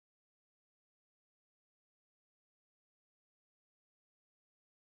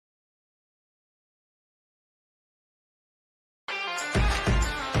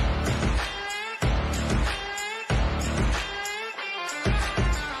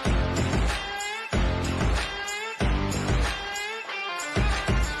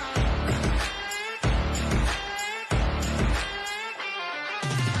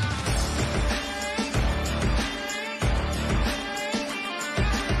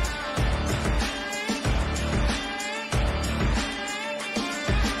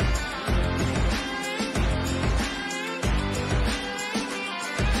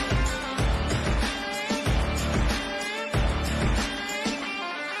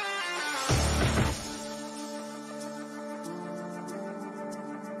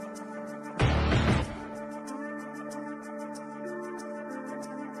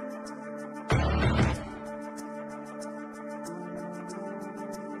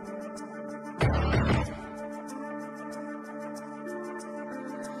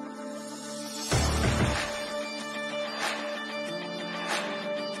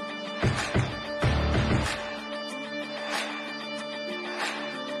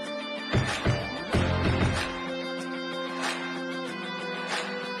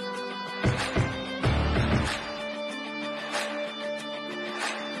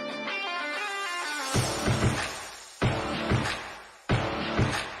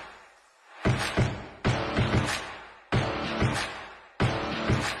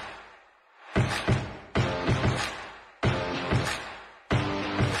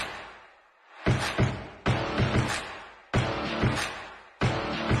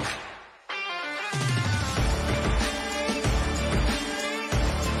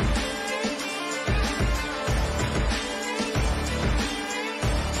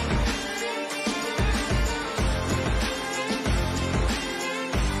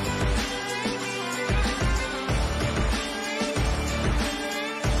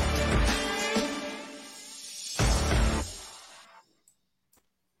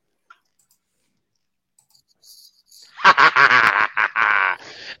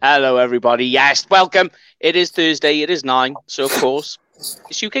Hello, everybody. Yes, welcome. It is Thursday. It is 9. So, of course,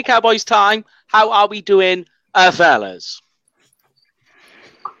 it's UK Cowboys time. How are we doing, fellas?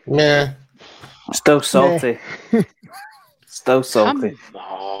 Meh. Still salty. Still salty.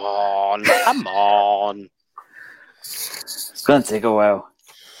 Come on. It's going to take a while.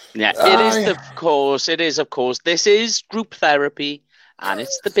 Yeah, it is, of course. This is group therapy, and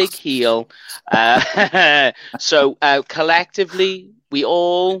it's the big heel. So collectively, we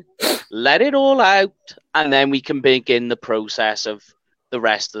all let it all out, and then we can begin the process of the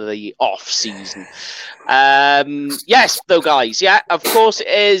rest of the off season. Yes, though, guys. Yeah, of course, it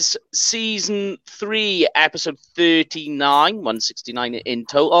is season 3, episode 39, 169 in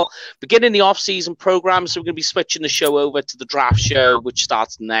total. Beginning the off season program, so we're going to be switching the show over to the draft show, which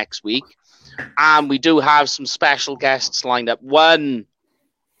starts next week. And we do have some special guests lined up. One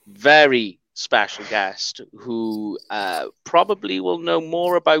very special guest who probably will know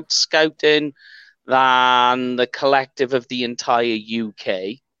more about scouting than the collective of the entire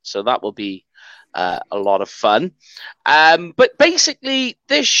UK. So that will be a lot of fun. But basically,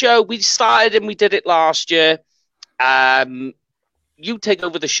 this show, we started and we did it last year. You take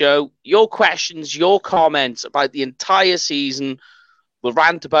over the show. Your questions, your comments about the entire season. We'll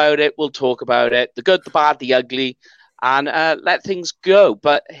rant about it. We'll talk about it. The good, the bad, the ugly. And let things go.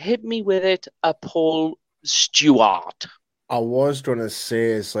 But hit me with it, Paul Stewart. I was going to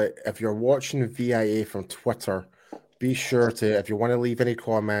say, is like, if you're watching VIA from Twitter, be sure to, if you want to leave any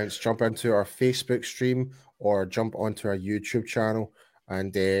comments, jump into our Facebook stream or jump onto our YouTube channel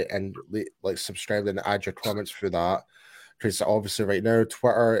and like subscribe and add your comments through that. Because obviously right now,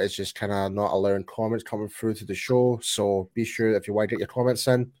 Twitter is just kind of not allowing comments coming through to the show. So be sure, if you want to get your comments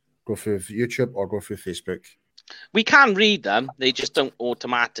in, go through YouTube or go through Facebook. We can read them. They just don't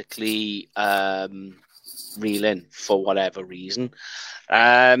automatically reel in for whatever reason.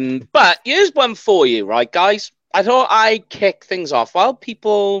 But here's one for you, right, guys? I thought I'd kick things off while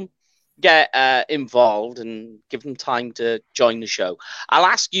people get involved and give them time to join the show. I'll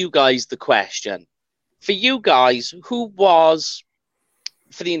ask you guys the question. For you guys, who was,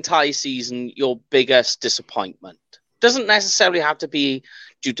 for the entire season, your biggest disappointment? Doesn't necessarily have to be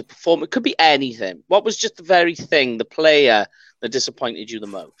due to performance. It could be anything. What was just the very thing, the player that disappointed you the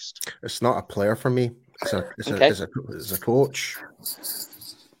most? It's not a player for me. It's a coach.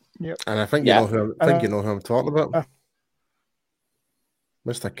 Yep. And I think you know who I'm talking about.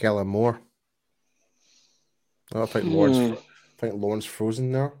 Mr. Kellen Moore. I think Lawrence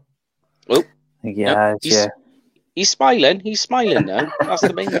frozen there. Oh, yeah. He's smiling. He's smiling now. That's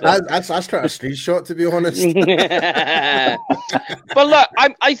the main thing. That's trying to screenshot, to be honest. But look,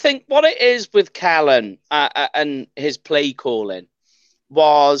 I think what it is with Kellen and his play calling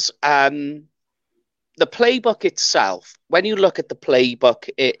was the playbook itself. When you look at the playbook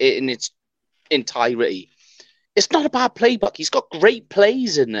in its entirety, it's not a bad playbook. He's got great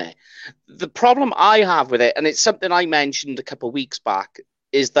plays in there. The problem I have with it, and it's something I mentioned a couple of weeks back,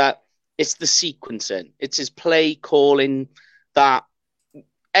 is that it's the sequencing. It's his play calling that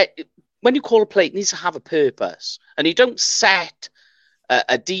when you call a play, it needs to have a purpose. And you don't set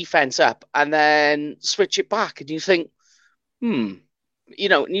a defense up and then switch it back. And you think, and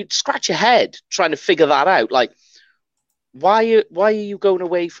you scratch your head trying to figure that out. Like, why are you going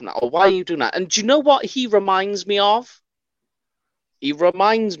away from that? Or why are you doing that? And do you know what he reminds me of? He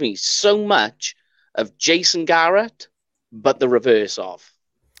reminds me so much of Jason Garrett, but the reverse of.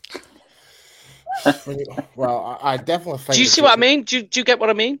 Well, I definitely think. Do you see what I mean? Do you get what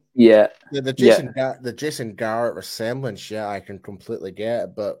I mean? Yeah. The Jason Garrett resemblance, yeah, I can completely get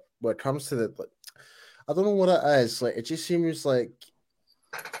it. But when it comes to I don't know what it is. Like, it just seems like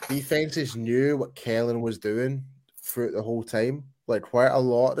defenses knew what Kellen was doing throughout the whole time. Like, quite a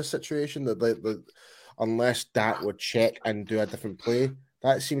lot of the situation that unless Dak would check and do a different play,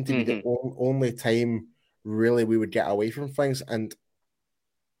 that seemed to be the only time really we would get away from things. And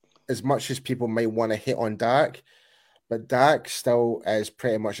as much as people might want to hit on Dak, but Dak still is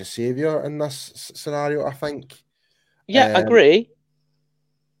pretty much a savior in this scenario, I think. Yeah, agree.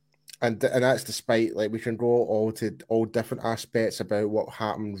 And that's despite, like, we can go all different aspects about what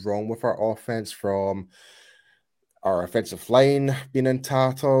happened wrong with our offense, from our offensive line being in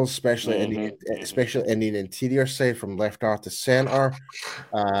tatters, especially in the interior side, from left guard to center.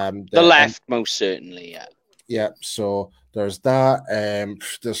 The left, most certainly, yeah. Yeah, so there's that.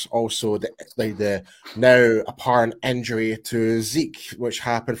 There's also the now apparent injury to Zeke, which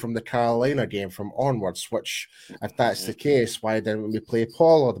happened from the Carolina game from onwards. Which, if that's the case, why didn't we play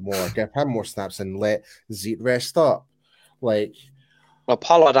Pollard more, give him more snaps, and let Zeke rest up? Like, well,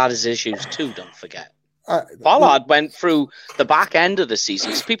 Pollard had his issues too. Don't forget. Pollard went through the back end of the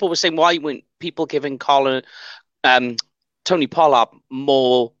season. So people were saying, why weren't people giving Tony Pollard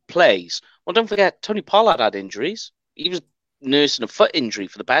more plays? Well, don't forget, Tony Pollard had injuries. He was nursing a foot injury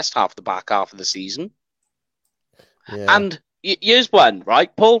for the best half of the back half of the season. Yeah. And here's one,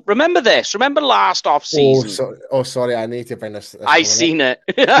 right, Paul? Remember this. Remember last off-season. Sorry. I need to bring this I seen it.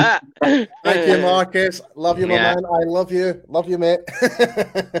 Thank you, Marcus. Love you, my Yeah. man. I love you. Love you, mate.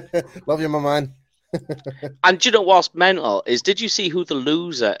 Love you, my man. And do you know what's mental is, did you see who the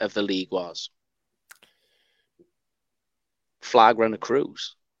loser of the league was? Flag Runner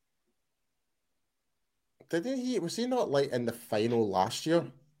Cruz. Was he not like in the final last year?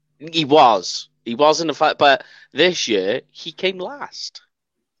 He was in the fight, but this year he came last.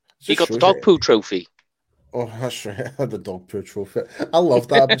 He got the dog poo trophy. Oh, that's right. The dog poo trophy. I love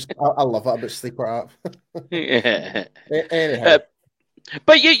that. I love that about Sleeper app. Yeah. Anyhow.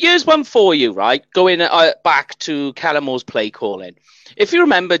 But here's one for you, right? Going back to Callum Moore's play calling. If you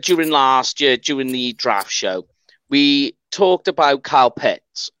remember, during last year, during the draft show, we talked about Kyle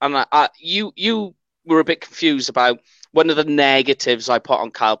Pitts, and you were a bit confused about one of the negatives I put on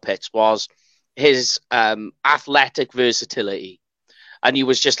Kyle Pitts was his athletic versatility, and you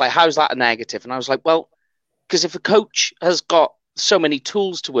was just like, "How's that a negative?" And I was like, "Well, because if a coach has got so many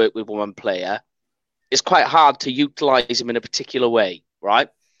tools to work with one player, it's quite hard to utilize him in a particular way." Right?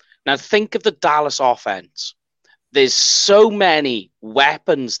 Now, think of the Dallas offense. There's so many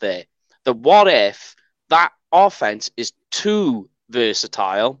weapons there that what if that offense is too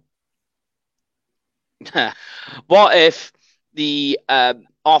versatile? What if the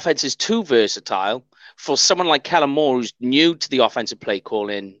offense is too versatile for someone like Kellen Moore, who's new to the offensive play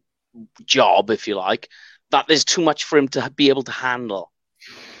calling job, if you like, that there's too much for him to be able to handle?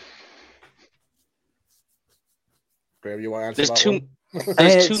 Graham, you want to answer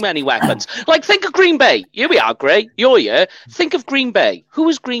There's too many weapons. Like, think of Green Bay. Here we are, Gray. You're here. Think of Green Bay. Who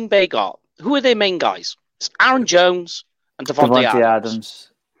has Green Bay got? Who are their main guys? It's Aaron Jones and Devontae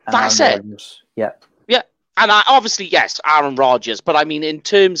Adams. That's Aaron it. Rodgers. Yeah. Yeah. And obviously, yes, Aaron Rodgers. But I mean, in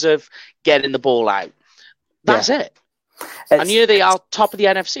terms of getting the ball out, that's it. And here they are, top of the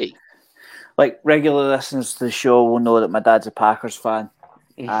NFC. Like, regular listeners to the show will know that my dad's a Packers fan.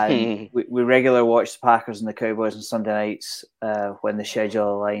 And we regularly watch the Packers and the Cowboys on Sunday nights when the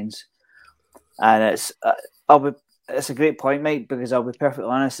schedule aligns. And it's a great point, Mike, because I'll be perfectly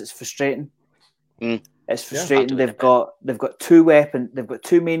honest, it's frustrating. It's frustrating. They've got two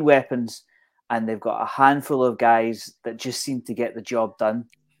main weapons, and they've got a handful of guys that just seem to get the job done.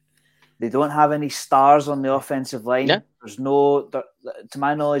 They don't have any stars on the offensive line. Yeah. To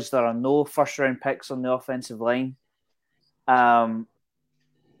my knowledge, there are no first round picks on the offensive line.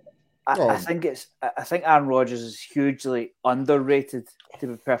 I think Aaron Rodgers is hugely underrated, to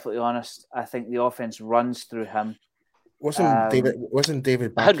be perfectly honest. I think the offense runs through him. Wasn't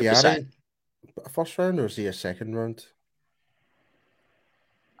David Bakhtiari a first round, or was he a second round?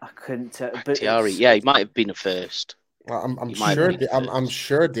 I couldn't tell. Bakhtiari, yeah, he might have been a first. Well, I'm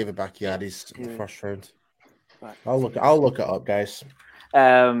sure David Bakhtiari's the first round. I'll look it up, guys.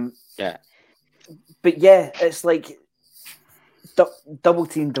 Yeah, but yeah, it's like double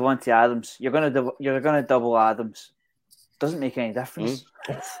team Devontae Adams. You're gonna double Adams. Doesn't make any difference.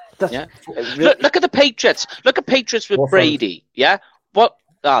 Yeah. Look at the Patriots. Look at Patriots with Brady. Yeah. What?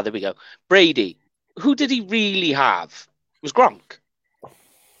 There we go. Brady. Who did he really have? It was Gronk.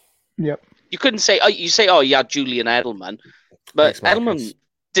 Yep. You couldn't say. You had Julian Edelman, but Edelman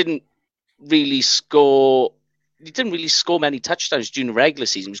didn't really score. He didn't really score many touchdowns during the regular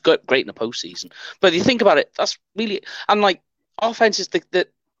season. He was great in the postseason. But if you think about it, that's really, and like, offense is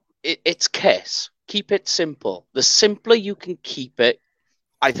it's KISS. Keep it simple. The simpler you can keep it,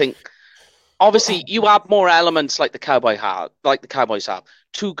 I think. Obviously, you have more elements like the Cowboys have.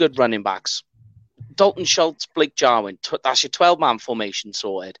 Two good running backs, Dalton Schultz, Blake Jarwin. That's your 12-man formation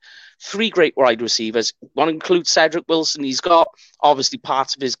sorted. Three great wide receivers. One includes Cedric Wilson. He's got obviously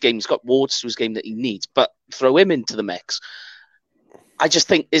parts of his game. He's got warts to his game that he needs, but throw him into the mix. I just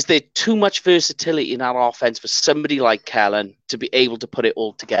think, is there too much versatility in our offense for somebody like Kellen to be able to put it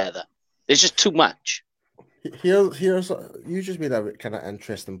all together? There's just too much. Here's you just made a kind of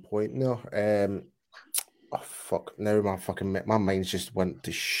interesting point now. Now my mind's just went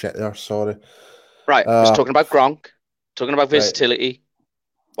to shit there. Sorry. Right, I was talking about Gronk, talking about versatility,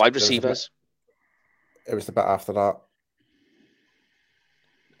 wide receivers. It was the bit after that.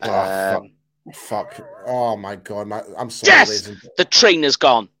 Fuck. Oh my god. I'm sorry. Yes! The train is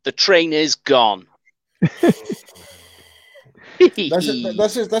gone. The train is gone.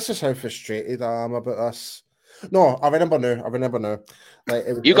 This is how frustrated I am about this. No, I remember now. Like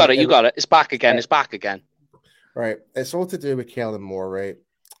You got it. It's back again. It's back again. Right. It's all to do with Kellen Moore, right?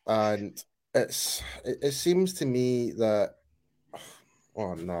 And it seems to me that.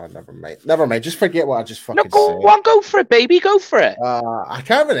 Oh no, never mind. Never mind. Just forget what I just fucking said. Go for it, baby. Go for it. I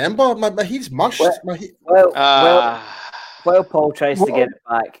can't remember. My heat's mushed. Well, Paul tries to get it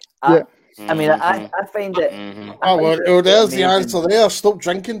back. I mean, I find it. Oh, there's the answer there. Stop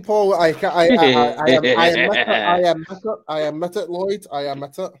drinking, Paul. I admit it, Lloyd. I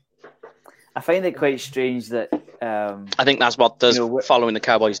admit it. I find it quite strange that. I think that's what following the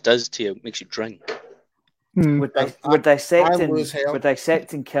Cowboys does to you. Makes you drink. We're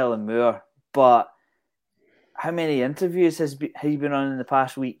dissecting Kellen Moore, but how many interviews has he been on in the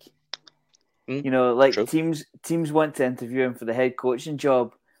past week? True. teams want to interview him for the head coaching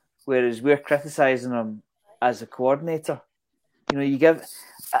job, whereas we're criticizing him as a coordinator.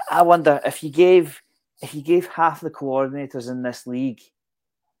 I wonder if you gave half the coordinators in this league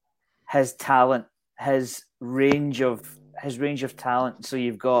his talent, his range of talent. So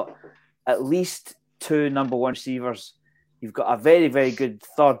you've got at least 2 number 1 receivers. You've got a very, very good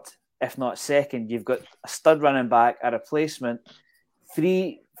third, if not second. You've got a stud running back, a replacement,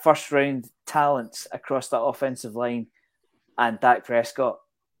 3 first-round talents across that offensive line, and Dak Prescott.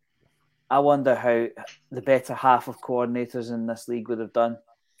 I wonder how the better half of coordinators in this league would have done.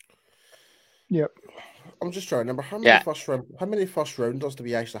 Yep. I'm just trying to remember how many first rounders do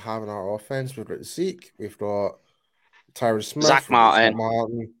we actually have in our offense? We've got Zeke, we've got Tyron Smith, Zach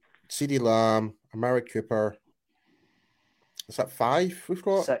Martin, CeeDee Lamb, Amari Cooper. Is that 5 we've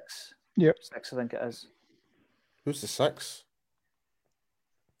got? 6. Yep. 6, I think it is. Who's the 6?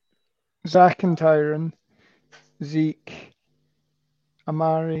 Zach and Tyron, Zeke,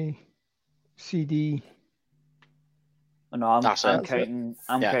 Amari, CD. No, I'm counting.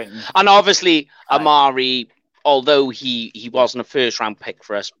 And obviously, Amari, although he wasn't a first-round pick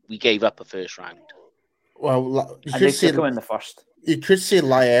for us, we gave up a first round. Well, you could say him in the first. You could say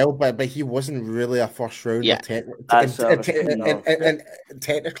Lyle, but he wasn't really a first rounder. Yeah.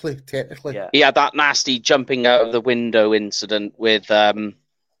 Technically. Yeah. He had that nasty jumping out of the window incident with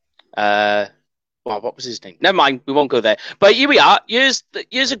what was his name? Never mind, we won't go there. But here we are. Here's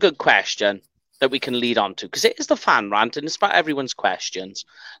a good question that we can lead on to, because it is the fan rant and it's about everyone's questions.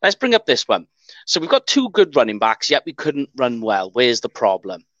 Let's bring up this one. So we've got 2 good running backs, yet we couldn't run well. Where's the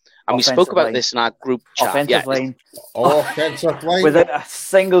problem? And we spoke about this in our group chat. Offensive line. Offensive line. Without a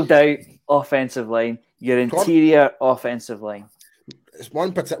single doubt, offensive line. Your interior offensive line. It's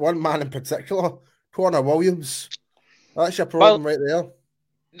one man in particular, Connor Williams. That's your problem right there.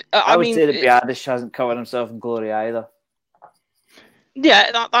 I would say that Biadasz hasn't covered himself in glory either.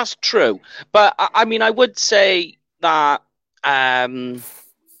 Yeah, that's true. But I would say that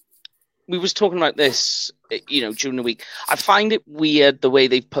we was talking about this, during the week. I find it weird the way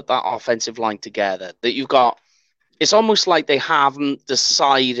they've put that offensive line together. That you've got, it's almost like they haven't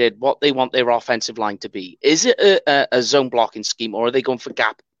decided what they want their offensive line to be. Is it a zone blocking scheme, or are they going for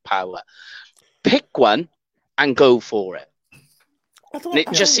gap power? Pick one and go for it.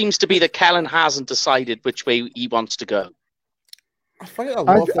 It just seems to be that Kellen hasn't decided which way he wants to go. I find it a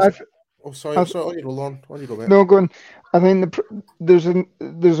lot. Sorry. On you go on. No, go on. I mean, there's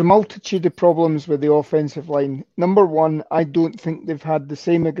a multitude of problems with the offensive line. Number one, I don't think they've had the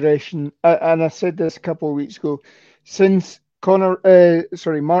same aggression, and I said this a couple of weeks ago, since Mark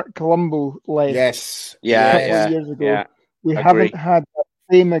Colombo left. Yes. A couple of years ago. We haven't had that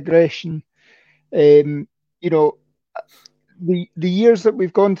same aggression. The years that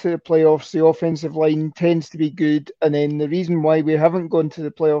we've gone to the playoffs, the offensive line tends to be good, and then the reason why we haven't gone to the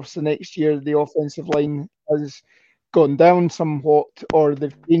playoffs the next year, the offensive line has gone down somewhat, or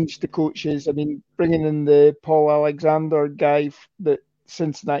they've changed the coaches. I mean, bringing in the Paul Alexander guy that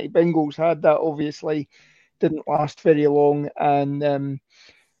Cincinnati Bengals had, that obviously didn't last very long, and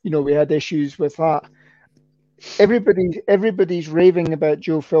we had issues with that. Everybody's raving about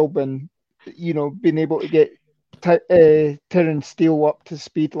Joe Philbin, being able to get Terrence Steele up to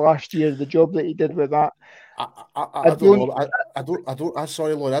speed last year, the job that he did with that. I don't know.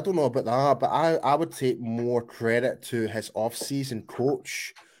 Sorry, Lloyd, I don't know about that, but I would take more credit to his off-season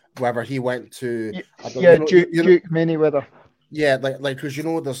coach, whether he went to Duke Manyweather. Yeah, like because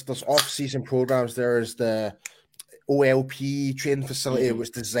there's off-season programs. There's the OLP training facility, which was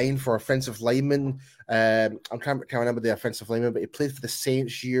designed for offensive linemen. I'm can't remember the offensive lineman, but he played for the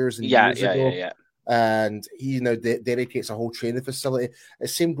Saints years ago. Yeah. And he now dedicates a whole training facility. The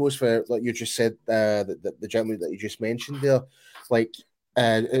same goes for, like you just said, the gentleman that you just mentioned there. Like,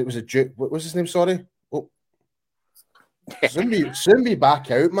 it was a Duke. What was his name? Sorry. Soon be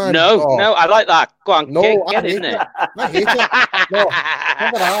back out, man. No, I like that. Go on, get in there. I hate it.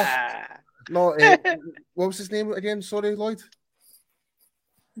 No, what was his name again? Sorry, Lloyd.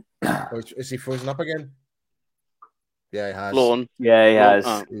 Is he frozen up again? Yeah, he has. Lawn. Yeah, he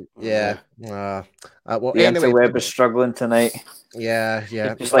has. Yeah. Well, the anyway, interweb is struggling tonight. Yeah.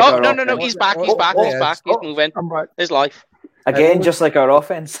 Just like No. He's back. He's back. He's moving. I'm back. His life. Again, just like our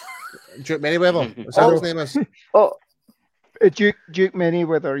offense. Duke Manyweather. Is that what his name is? Duke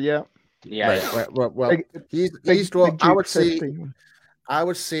Manyweather, yeah. Yeah. Right. Well, he's dropped. I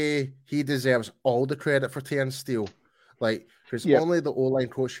would say he deserves all the credit for tearing steel. Like, because only the O-line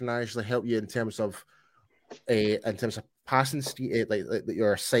coach can actually help you in terms of passing like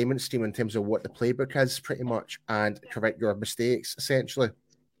your assignment scheme, in terms of what the playbook is, pretty much, and correct your mistakes essentially.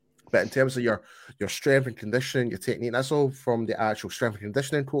 But in terms of your strength and conditioning, your technique, that's all from the actual strength and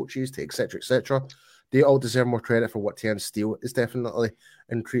conditioning coaches to etc. They all deserve more credit for what Terence Steele is definitely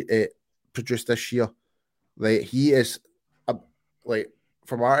produced this year. Like, he is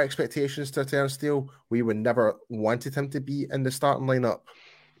from our expectations to Terence Steele, we would never wanted him to be in the starting lineup.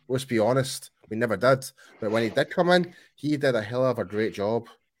 Let's be honest, we never did. But when he did come in, he did a hell of a great job.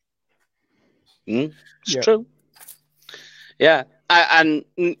 It's true. Yeah, and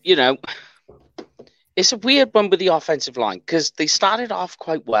you know, it's a weird one with the offensive line because they started off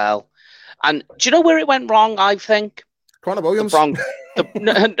quite well, and do you know where it went wrong? I think Connor Williams.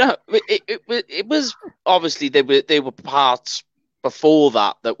 It was obviously they were parts before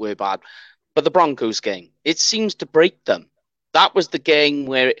that were bad, but the Broncos game, it seems to break them. That was the game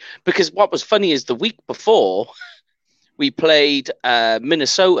because what was funny is the week before we played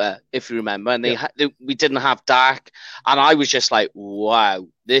Minnesota, if you remember, and we didn't have Dak, and I was just like, wow,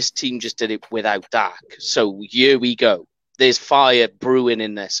 this team just did it without Dak. So here we go. There's fire brewing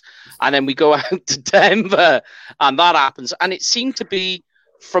in this. And then we go out to Denver, and that happens. And it seemed to be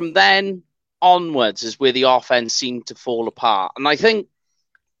from then onwards is where the offense seemed to fall apart. And I think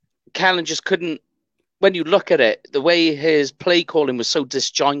Kellen just couldn't, when you look at it, the way his play calling was so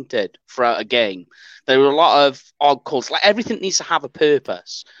disjointed throughout a game, there were a lot of odd calls. Like, everything needs to have a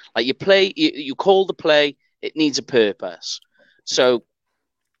purpose. Like, you call the play, it needs a purpose. So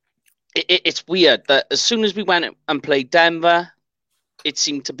it's weird that as soon as we went and played Denver, it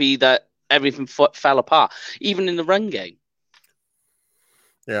seemed to be that everything fell apart, even in the run game.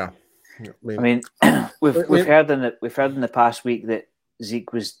 Yeah. I mean, we've heard in the past week that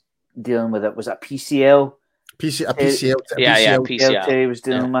Zeke was dealing with it. Was that PCL? PCL. PCL. Terry was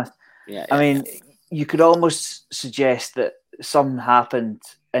dealing with. Yeah. I mean, you could almost suggest that something happened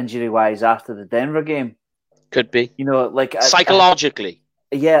injury-wise after the Denver game. Could be. You know, like psychologically.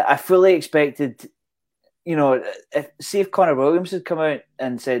 I fully expected. You know, if Connor Williams had come out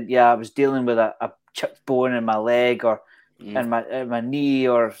and said, "Yeah, I was dealing with a chipped bone in my leg or in my knee,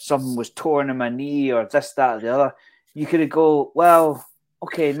 or something was torn in my knee, or this, that, or the other," you could have go, "Well,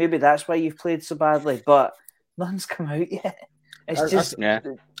 okay, maybe that's why you've played so badly." But nothing's come out yet. That's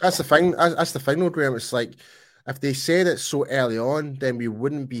the thing. That's the thing, though, Graham. It's like, if they said it so early on, then we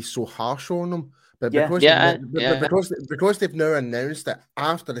wouldn't be so harsh on them. But because they've now announced that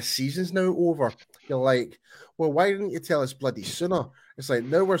after the season's now over, you're like, well, why didn't you tell us bloody sooner? It's like,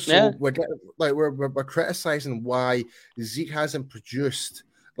 now we're criticizing why Zeke hasn't produced,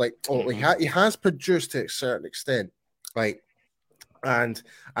 he has produced to a certain extent, like. And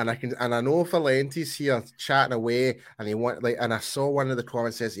I know Valenti's here chatting away, and I saw one of the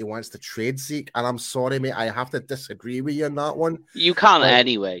comments says he wants to trade Zeke, and I'm sorry, mate, I have to disagree with you on that one. You can't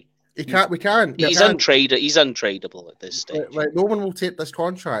anyway. We can't. He's untradeable. He's untradeable at this stage. Like, no one will take this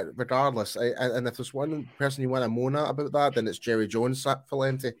contract regardless. And if there's one person you want to moan at about that, then it's Jerry Jones at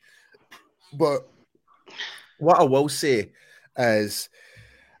Valenti. But what I will say is,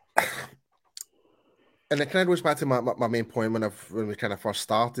 and it kind of goes back to my main point when we kind of first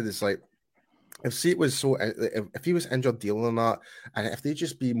started, is like, if Zeke was if he was injured dealing that, and if they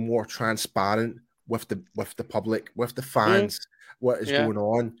just be more transparent with the public, with the fans, what is going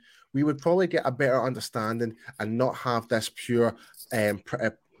on, we would probably get a better understanding and not have this pure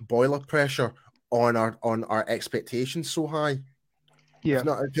boiler pressure on our expectations so high. Yeah,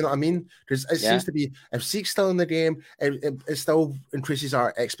 do you know what I mean? Because it seems to be, if Zeke's still in the game, it still increases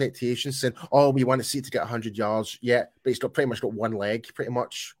our expectations. Saying, "Oh, we want to see it to get 100 yards." Yeah, but he's pretty much got one leg, pretty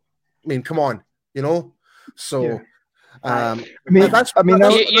much. I mean, come on, you know. So, that's what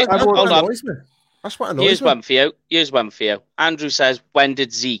annoys me. That's what annoys me. Here's one for you. Andrew says, "When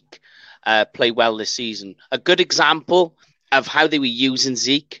did Zeke play well this season?" A good example of how they were using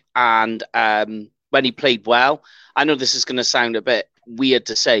Zeke and when he played well. I know this is going to sound a bit weird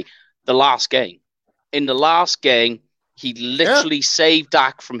to say. In the last game, He literally saved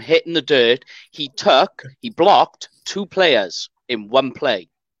Dak from hitting the dirt. He blocked 2 players in one play.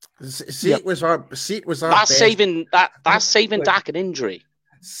 Zeke was our That's best. saving Dak an injury.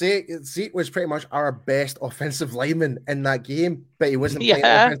 Zeke was pretty much our best offensive lineman in that game, but he wasn't playing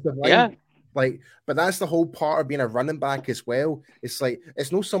offensive line. Yeah. But that's the whole part of being a running back as well. It's like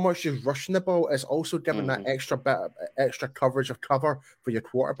it's not so much just rushing the ball; it's also giving that extra coverage of cover for your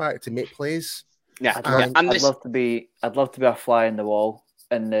quarterback to make plays. Yeah, I'd love to be a fly in the wall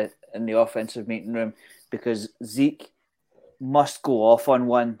in the offensive meeting room, because Zeke must go off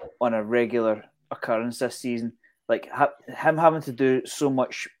on a regular occurrence this season. Like him having to do so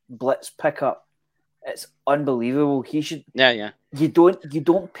much blitz pickup, it's unbelievable. He should. Yeah. You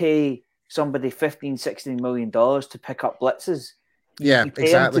don't pay somebody $15-16 million to pick up blitzes. Yeah, you pay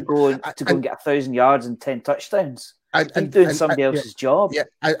exactly. him to go and get 1,000 yards and 10 touchdowns. He's doing somebody else's job. Yeah,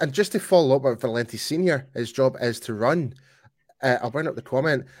 and just to follow up with Valenti Senior, his job is to run. I'll bring up the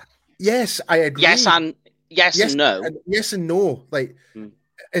comment. Yes, I agree. Yes and no. Yes and no. Like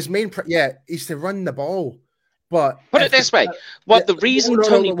his main, he's to run the ball. But put it this way: the reason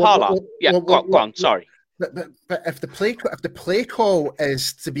Tony Pollard, go on. Sorry. But if the play call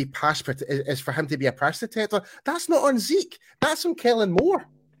is to be is for him to be a pass protector, that's not on Zeke. That's on Kellen Moore.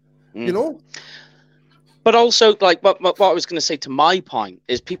 You know. But also, like what I was going to say to my point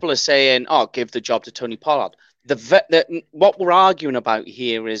is, people are saying, "Oh, give the job to Tony Pollard." What we're arguing about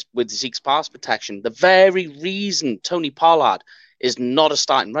here is with Zeke's pass protection. The very reason Tony Pollard is not a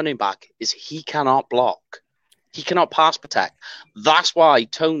starting running back is he cannot block. He cannot pass protect. That's why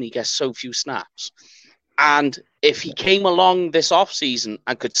Tony gets so few snaps. And if he came along this offseason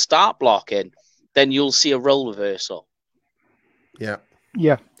and could start blocking, then you'll see a role reversal. Yeah. We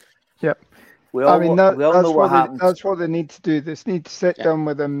all know what happens. That's what they need to do. They need to sit down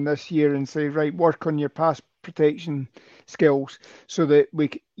with him this year and say, right, work on your pass protection skills so that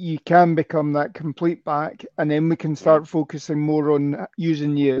you can become that complete back, and then we can start focusing more on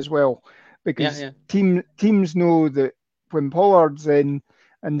using you as well. Because teams know that when Pollard's in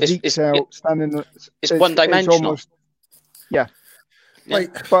and Zeke's out standing, it's one-dimensional.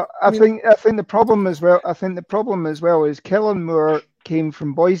 But I think the problem as well. Is Kellen Moore came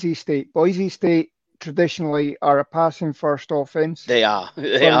from Boise State. Boise State traditionally are a passing first offense. They are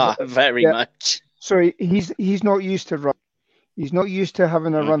very much. So he's not used to run. He's not used to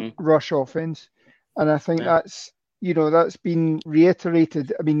having a rush offense, and I think that's been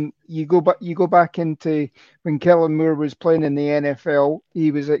reiterated. I mean, you go back into when Kellen Moore was playing in the NFL. He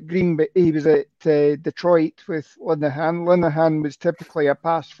was at Detroit with Linehan. Linehan was typically a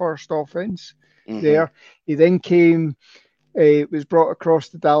pass-first offense there. He then came, was brought across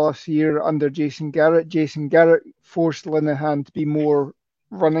to Dallas here under Jason Garrett. Jason Garrett forced Linehan to be more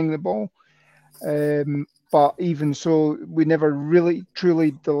running the ball. But even so, we never really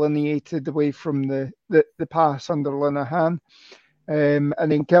truly delineated away from the pass under Linehan. And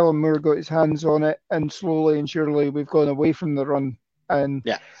then Kellen Moore got his hands on it, and slowly and surely we've gone away from the run. And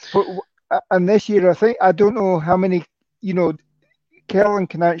this year, I don't know how many, Kellen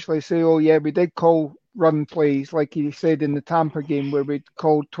can actually say, oh yeah, we did call run plays, like he said in the Tampa game where we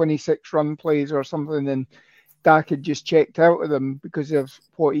called 26 run plays or something, and Dak had just checked out of them because of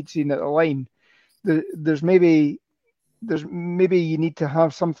what he'd seen at the line. There's maybe you need to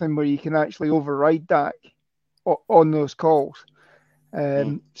have something where you can actually override Dak on those calls,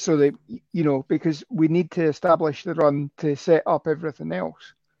 so that because we need to establish the run to set up everything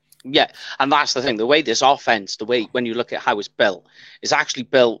else. Yeah, and that's the thing. The way this offense, when you look at how it's built, is actually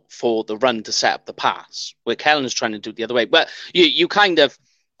built for the run to set up the pass. Where Kellen's trying to do it the other way. But you kind of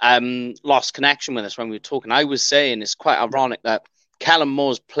lost connection with us when we were talking. I was saying it's quite ironic that Kellen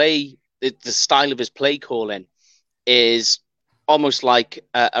Moore's play. The style of his play calling is almost like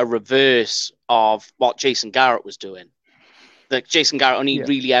a reverse of what Jason Garrett was doing. Like Jason Garrett only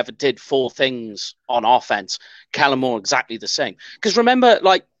really ever did 4 things on offense. Kellen Moore exactly the same. Because remember,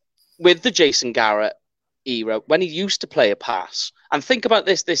 like with the Jason Garrett era, when he used to play a pass, and think about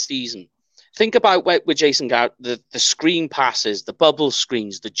this season. Think about with Jason Garrett, the screen passes, the bubble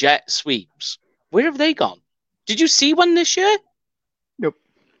screens, the jet sweeps. Where have they gone? Did you see one this year? Nope.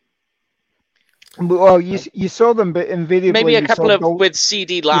 Well, you saw them, but invariably maybe a couple of with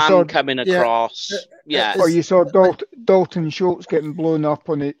CD Lamb coming across. Yeah. Or you saw Dalton Schultz getting blown up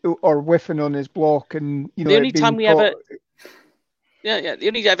on it or whiffing on his block, and the only time we ever. Yeah. The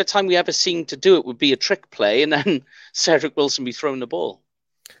only other time we ever seem to do it would be a trick play, and then Cedric Wilson be throwing the ball.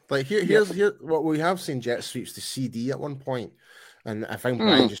 Like here's what we have seen jet sweeps to CD at one point. And I think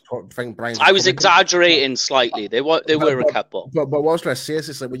Brian I was exaggerating slightly. They were a couple. But what I was going to say is,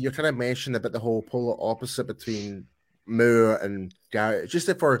 it's like when you're kind of mentioning about the whole polar opposite between Moore and Garrett,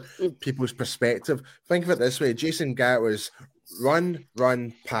 just for people's perspective, think of it this way: Jason Garrett was run,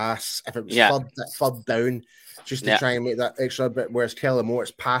 pass. If it was third down, just to try and make that extra bit. Whereas Kellen Moore,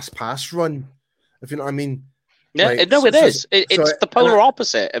 it's pass, run. If you know what I mean. Yeah, like, no, it is. It's the polar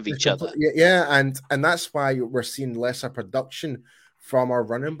opposite of each other. Yeah, and that's why we're seeing lesser production from our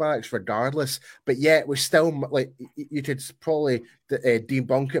running backs, regardless. But yet we still, like, you could probably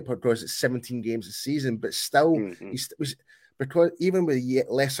debunk it because it's 17 games a season, but still, because even with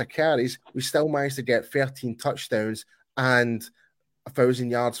lesser carries, we still managed to get 13 touchdowns and 1,000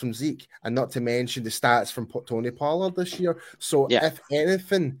 yards from Zeke, and not to mention the stats from Tony Pollard this year. So if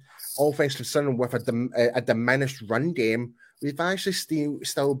anything, all things considered, with a diminished run game, we've actually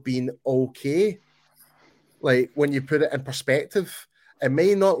still been okay. Like, when you put it in perspective, it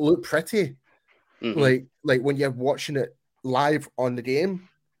may not look pretty, like when you're watching it live on the game.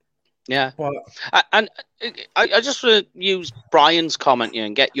 Yeah, and I just want to use Brian's comment here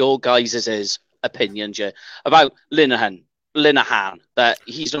and get your guys' opinions here about Linehan, that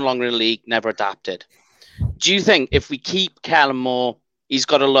he's no longer in the league, never adapted. Do you think if we keep Kellen Moore, he's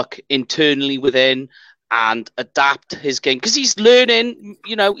got to look internally within and adapt his game? Because he's learning,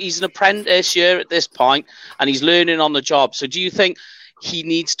 he's an apprentice here at this point, and he's learning on the job. So do you think he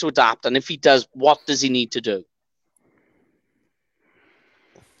needs to adapt? And if he does, what does he need to do?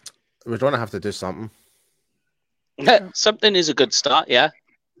 We're going to have to do something. Something is a good start, yeah.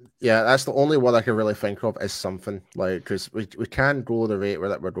 Yeah, that's the only one I can really think of is something. Like, because we can't go the rate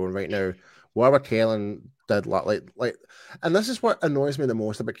that we're going right now. Whatever Kellen did, like, and this is what annoys me the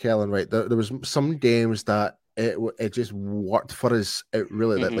most about Kellen, right? There was some games that it just worked for us. It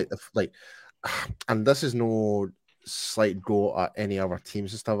really like, and this is no slight go at any other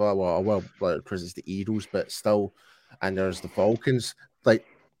teams and stuff. Well, because it's the Eagles, but still, and there's the Falcons. Like,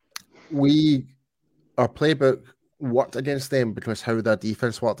 our playbook worked against them because how their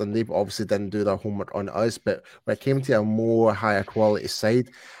defense worked, and they obviously didn't do their homework on us. But when it came to a more higher quality side,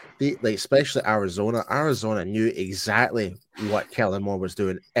 especially Arizona knew exactly what Kellen Moore was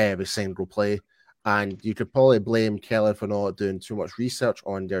doing every single play. And you could probably blame Kellen for not doing too much research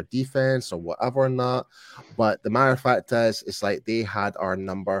on their defense or whatever and that. But the matter of fact is, it's like they had our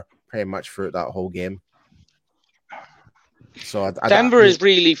number pretty much throughout that whole game. So Denver is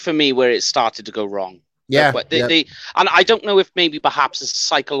really, for me, where it started to go wrong. Yeah, and I don't know if maybe perhaps it's a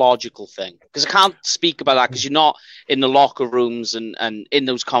psychological thing, because I can't speak about that because you're not in the locker rooms and in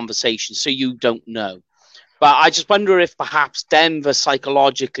those conversations, so you don't know. But I just wonder if perhaps Denver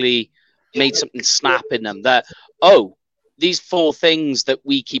psychologically made something snap in them that, these 4 things that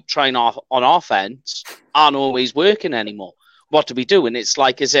we keep trying on offense aren't always working anymore. What do we do? And it's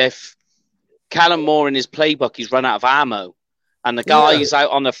like as if Kellen Moore in his playbook, he's run out of ammo, and the guys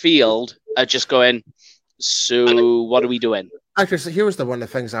out on the field are just going, so what are we doing? Actually, so here was one of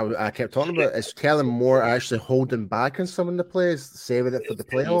the things I kept talking about is Kellen Moore actually holding back on some of the plays, saving it for the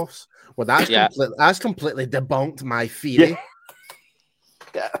playoffs. Well, that's completely debunked my theory.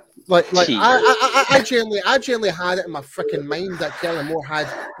 Yeah. Like I genuinely had it in my freaking mind that Kellen Moore had,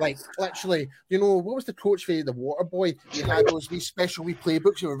 like, literally, what was the coach for the Water Boy? He had those special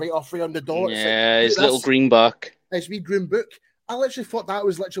playbooks that were right on the door. Yeah, his little green book. His wee green book. I literally thought that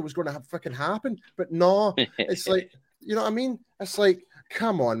was going to freaking happen, but no, it's like, you know what I mean? It's like,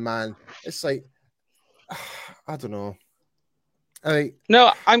 come on, man. It's like, I don't know.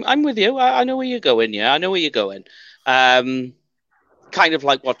 No, I'm with you. I know where you're going. Yeah, I know where you're going. Kind of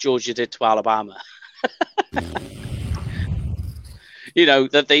like what Georgia did to Alabama.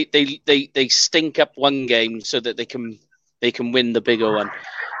 That they stink up one game so that they can win the bigger one.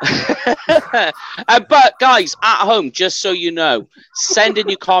 But guys at home, just so you know, send in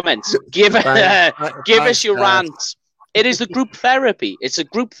your comments, give us your rants. It is the group therapy. It's a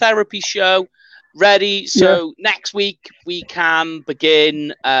group therapy show. Ready? So next week we can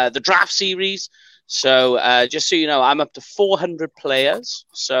begin the draft series. So just so you know, I'm up to 400 players.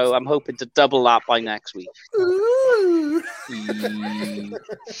 So I'm hoping to double that by next week.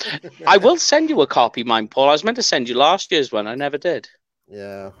 I will send you a copy, mine, Paul. I was meant to send you last year's one. I never did.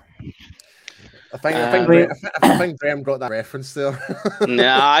 Yeah. I think Graham got that reference there.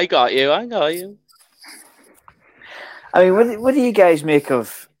 No, I got you. I mean, what do you guys make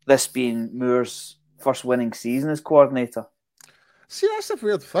of this being Moore's first winning season as coordinator? See, that's the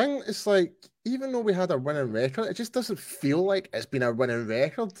weird thing. It's like, even though we had a winning record, it just doesn't feel like it's been a winning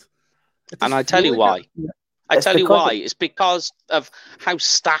record. And I tell you why. It's because of how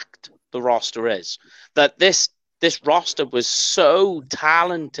stacked the roster is. That this roster was so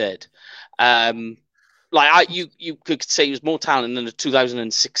talented. You could say he was more talented than the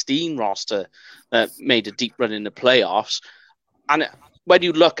 2016 roster that made a deep run in the playoffs. And when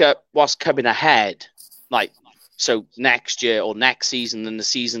you look at what's coming ahead, so next year or next season and the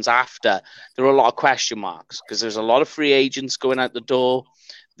seasons after, there are a lot of question marks because there's a lot of free agents going out the door.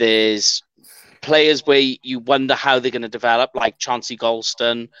 There's players where you wonder how they're going to develop, like Chauncey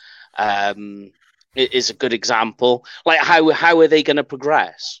Golston is a good example. Like, how are they going to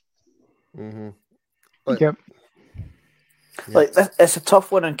progress? Mm-hmm. Yep. Like, it's a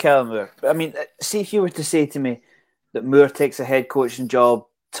tough one on Kellen Moore. I mean, see if you were to say to me that Moore takes a head coaching job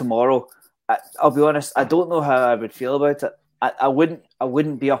tomorrow, I'll be honest, I don't know how I would feel about it. I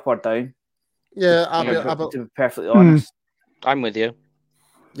wouldn't be up or down. Yeah, to be perfectly honest. I'm with you.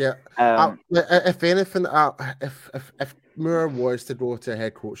 Yeah. If anything, if Moore was to go to a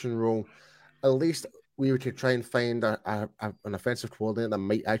head coaching role, at least we could try and find an offensive coordinator that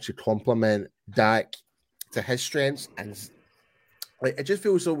might actually complement Dak to his strengths. And like, it just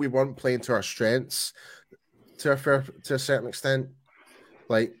feels as though we weren't playing to our strengths to a certain extent.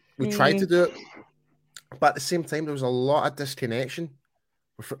 Like, we tried to do it, but at the same time, there was a lot of disconnection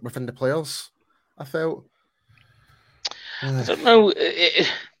within the players, I felt. I don't know.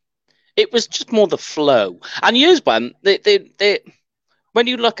 It was just more the flow. And here's one. When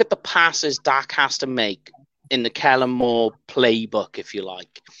you look at the passes Dak has to make in the Kellen Moore playbook, if you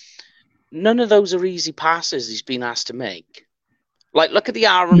like, none of those are easy passes he's been asked to make. Like, look at the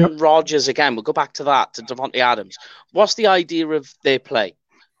Aaron Rodgers again. We'll go back to that, to Davante Adams. What's the idea of their play?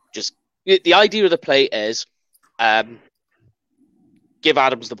 Just the idea of the play is give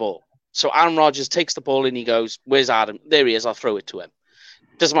Adams the ball. So Aaron Rodgers takes the ball and he goes, "Where's Adam? There he is. I'll throw it to him."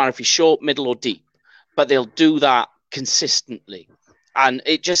 Doesn't matter if he's short, middle, or deep, but they'll do that consistently. And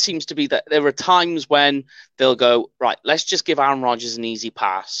it just seems to be that there are times when they'll go, right, let's just give Aaron Rodgers an easy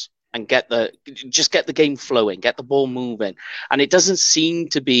pass and get the game flowing, get the ball moving. And it doesn't seem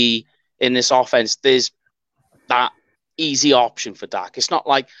to be in this offense, there's that easy option for Dak. It's not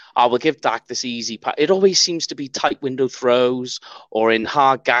like, we'll give Dak this easy pass. It always seems to be tight window throws or in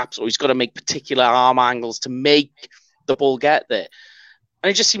hard gaps, or he's got to make particular arm angles to make the ball get there. And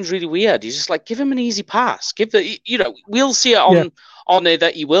it just seems really weird. He's just like, give him an easy pass. We'll see it on there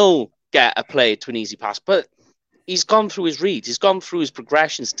that he will get a play to an easy pass, but he's gone through his reads. He's gone through his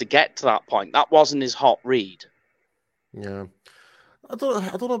progressions to get to that point. That wasn't his hot read. Yeah. I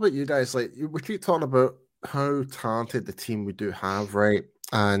don't know about you guys. Like, we keep talking about how talented the team we do have, right?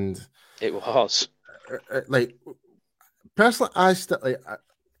 And it was. Like, personally,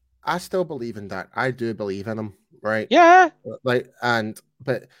 I still believe in Dak. I do believe in him, right? Yeah.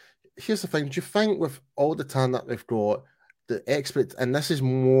 But here's the thing. Do you think with all the talent that we've got, and this is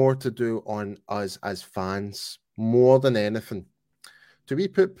more to do on us as fans, more than anything, do we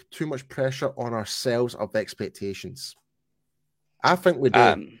put too much pressure on ourselves of expectations? I think we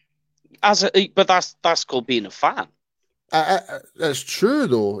do. But that's called being a fan. It's true,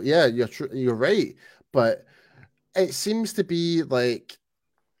 though. Yeah, you're right. But it seems to be like,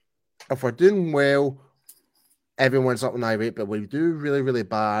 if we're doing well, everyone's up and irate, but we do really, really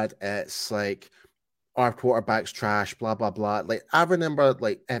bad, it's like, our quarterback's trash, blah, blah, blah. Like, I remember,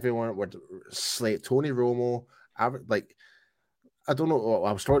 like, everyone would slate Tony Romo. I don't know.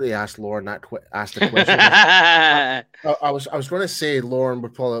 I was trying to ask Lauren ask the question. I was going to say Lauren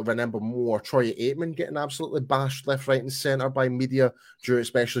would probably remember more Troy Aikman getting absolutely bashed left, right, and center by media,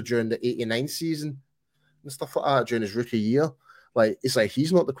 especially during the '89 season and stuff like that, during his rookie year. Like, it's like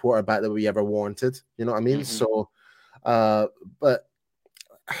he's not the quarterback that we ever wanted. You know what I mean? Mm-hmm. So, but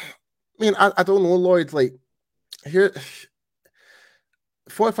I mean, I don't know, Lloyd. Like, here,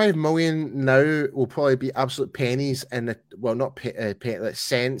 45 million now will probably be absolute pennies not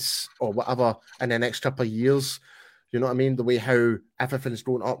cents or whatever in the next couple of years. You know what I mean? The way how everything's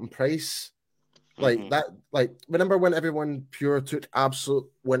going up in price, like that. Like, remember when everyone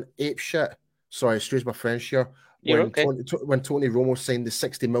went ape shit? Sorry, excuse my French here. When Tony Romo signed the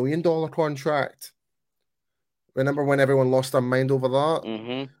 $60 million contract. Remember when everyone lost their mind over that?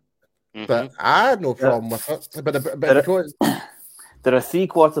 Mm-hmm. But I had no problem with it. But there are three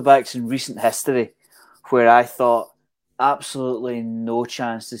quarterbacks in recent history where I thought absolutely no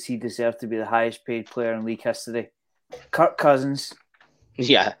chance does he deserve to be the highest paid player in league history. Kirk Cousins.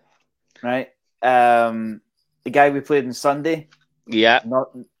 Yeah. Right? The guy we played on Sunday. Yeah.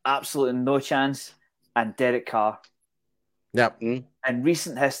 Absolutely no chance. And Derek Carr. Yep. In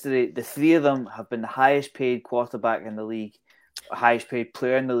recent history, the three of them have been the highest paid quarterback in the league, highest paid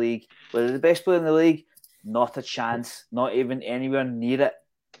player in the league. Whether the best player in the league, not a chance, not even anywhere near it.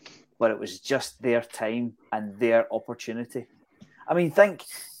 But it was just their time and their opportunity. I mean, think,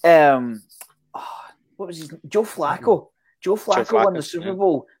 what what was his Joe Flacco. Joe Flacco won the Super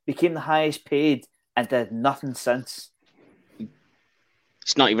Bowl, became the highest paid, and did nothing since.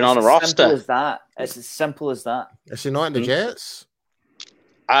 It's not even on a roster. Simple as that. It's as simple as that. Is he not in the Jets?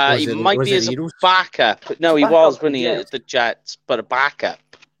 He might be as a backup. No, he was when he hit the Jets, but a backup.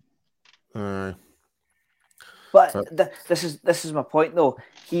 But this is my point, though.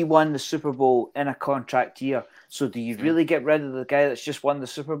 He won the Super Bowl in a contract year. So do you really get rid of the guy that's just won the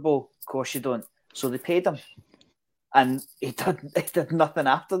Super Bowl? Of course you don't. So they paid him. And he did nothing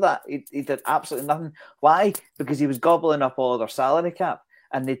after that. He did absolutely nothing. Why? Because he was gobbling up all of their salary cap,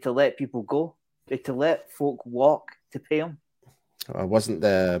 and they had to let people go. They had to let folk walk to pay him. Who was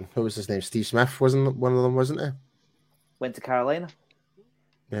his name? Steve Smith wasn't one of them, wasn't he? Went to Carolina.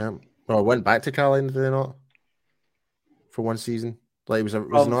 Yeah. Well, went back to Carolina, did they not? For one season. Like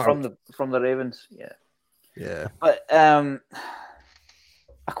from the Ravens, yeah. Yeah. But a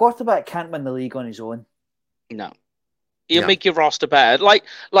quarterback can't win the league on his own. No. He'll make your roster better. Like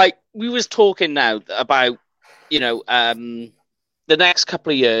we was talking now about, the next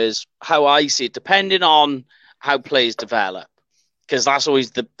couple of years, how I see it, depending on how players develop, because that's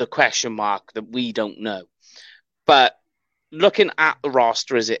always the question mark that we don't know. But looking at the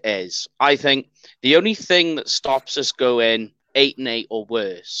roster as it is, I think the only thing that stops us going 8-8 or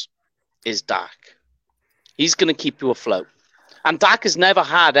worse is Dak. He's going to keep you afloat. And Dak has never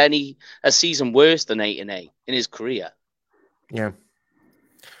had a season worse than 8-8 in his career. Yeah.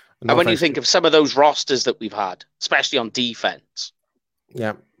 And when you think of some of those rosters that we've had, especially on defense.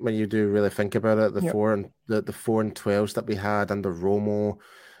 Yeah, when you do really think about it, the 4-12s that we had under Romo,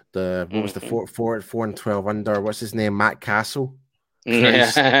 what was the 4-12 under? What's his name? Matt Castle.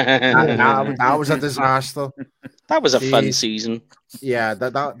 That was a disaster. That was a fun season. Yeah,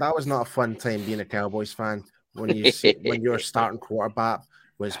 that was not a fun time being a Cowboys fan when your starting quarterback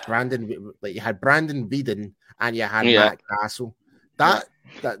was Brandon. Like, you had Brandon Beeden and you had Matt Castle. That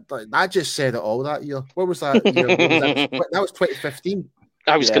just said it all that year. What was that year? That was 2015.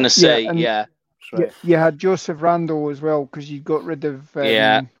 I was going to say, Right. You had Joseph Randall as well because you got rid of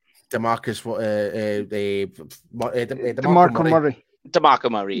DeMarco Murray. DeMarco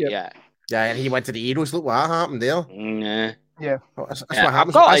Murray, yeah. Yeah, and he went to the Eagles. Look what happened there. Yeah. That's what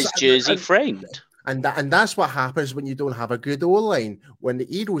happens. I've got his jersey framed. And that's what happens when you don't have a good O-line. When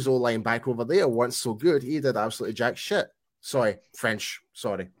the Eagles O-line back over there weren't so good, he did absolutely jack shit. Sorry, French.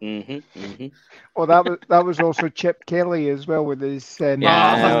 Sorry. Oh, that was also Chip Kelly as well with his. Man,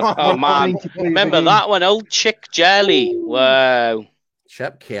 remember that one? Old Chick Jelly. Wow.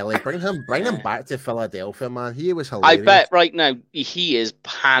 Chip Kelly, bring him back to Philadelphia, man. He was hilarious. I bet right now he is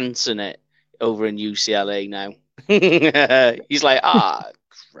pantsing it over in UCLA now. He's like,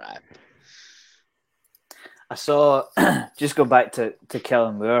 crap. I saw. Just go back to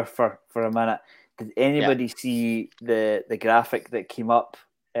Kellen Moore for a minute. Did anybody see the graphic that came up?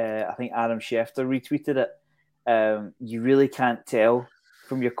 I think Adam Schefter retweeted it. You really can't tell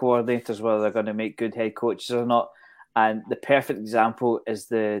from your coordinators whether they're going to make good head coaches or not. And the perfect example is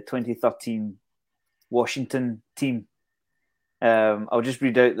the 2013 Washington team. I'll just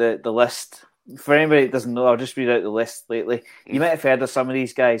read out the list. For anybody that doesn't know, I'll just read out the list lately. You might have heard of some of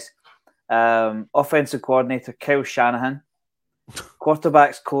these guys. Offensive coordinator Kyle Shanahan.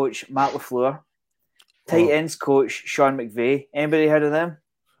 Quarterbacks coach Matt LaFleur. Tight ends coach Sean McVay. Anybody heard of them?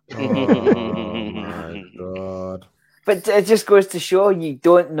 Oh my God. But it just goes to show you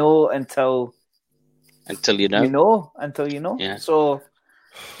don't know until you know. Until you know. Yeah. So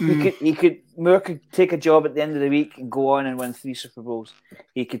Moore could take a job at the end of the week and go on and win 3 Super Bowls.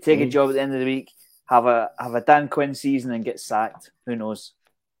 He could take a job at the end of the week, have a Dan Quinn season and get sacked. Who knows?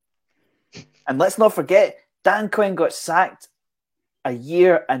 And let's not forget, Dan Quinn got sacked a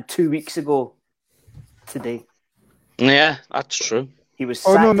year and 2 weeks ago today. Yeah, that's true. He was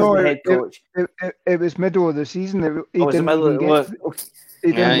sacked as the head coach. It was middle of the season. He didn't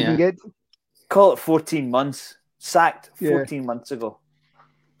even get. Call it 14 months. Sacked 14 months ago.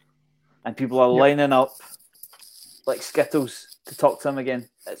 And people are lining up like Skittles to talk to him again.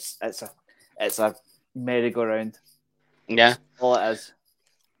 It's a merry-go-round. Yeah. All it is.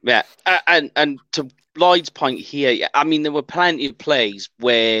 Yeah. And to Lloyd's point here, I mean, there were plenty of plays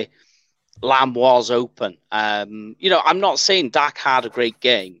where Lamb was open. I'm not saying Dak had a great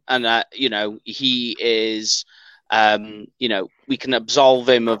game, and he is. We can absolve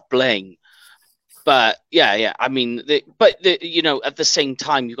him of blame, but I mean, at the same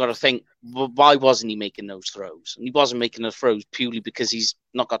time, you've got to think, why wasn't he making those throws? And he wasn't making the throws purely because he's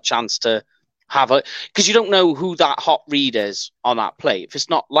not got a chance to have because you don't know who that hot read is on that play. If it's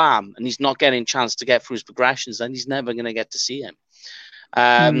not Lamb and he's not getting a chance to get through his progressions, then he's never going to get to see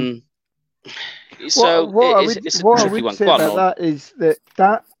him. So what I it's a would tricky one. say Go on, about Lon. that is that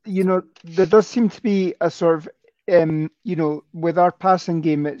there does seem to be a sort of with our passing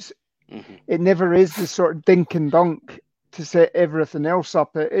game, Mhm. it never is the sort of dink and dunk to set everything else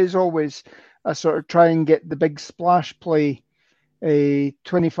up. It is always a sort of try and get the big splash play,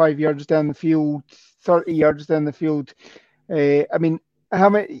 25 yards down the field, 30 yards down the field. I mean, how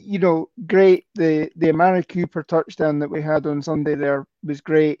many? Great. The Amari Cooper touchdown that we had on Sunday there was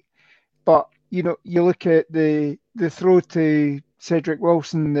great, but you look at the throw to Cedric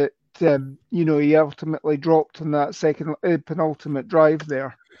Wilson that he ultimately dropped on that second penultimate drive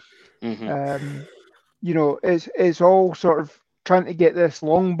there. Mhm. It's all sort of trying to get this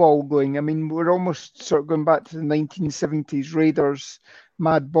long ball going. I mean, we're almost sort of going back to the 1970s Raiders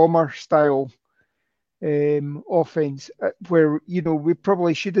Mad Bomber style offense, where we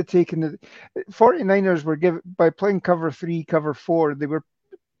probably should have taken the 49ers were given by playing cover 3, cover 4. They were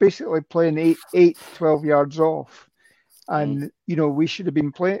basically playing 8 to 12 yards off, and we should have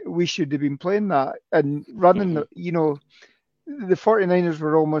been playing that and running. The 49ers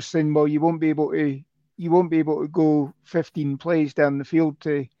were almost saying, well, you won't be able to go 15 plays down the field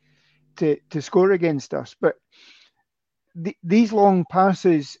to score against us. But these long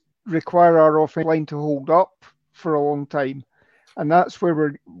passes require our offensive line to hold up for a long time, and that's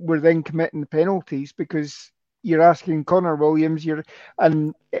where we're then committing the penalties, because you're asking Connor Williams,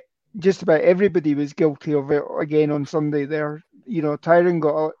 and just about everybody was guilty of it again on Sunday. There, Tyron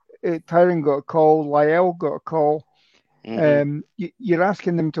got a call, Lyle got a call. You're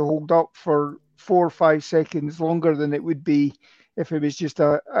asking them to hold up for 4 or 5 seconds longer than it would be if it was just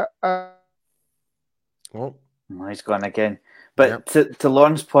Oh, he's gone again. But to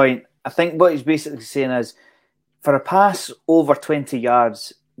Lauren's point, I think what he's basically saying is, for a pass over 20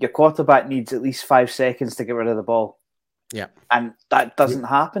 yards, your quarterback needs at least 5 seconds to get rid of the ball. Yeah, and that doesn't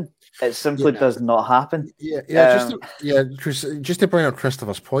happen. It simply does not happen. Chris, just to bring up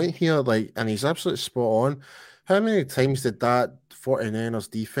Christopher's point here, and he's absolutely spot on. How many times did that 49ers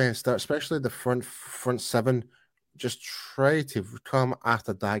defense, especially the front seven, just try to come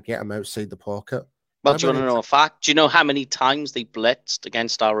after that, get him outside the pocket? Well, do you want to know a fact? Do you know how many times they blitzed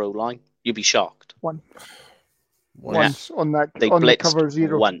against our O-line? You'd be shocked. Once on that. They on blitzed the cover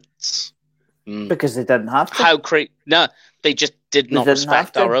 0 once. Because they didn't have to. How crazy! No, they just did not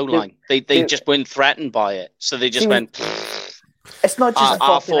respect our O-line. They just weren't threatened by it, so they just went. It's not just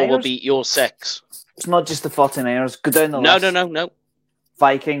our 4 will beat your 6. It's not just the 49ers. Go down the list. No.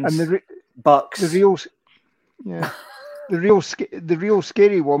 Vikings and the Bucks. The real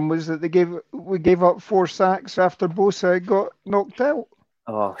scary one was that we gave up 4 sacks after Bosa got knocked out.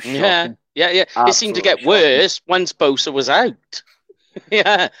 Oh, shocking. Yeah. It seemed to get worse once Bosa was out.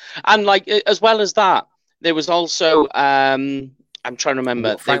 Yeah, and as well as that, there was also I'm trying to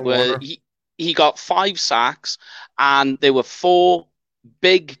remember. He got 5 sacks, and there were 4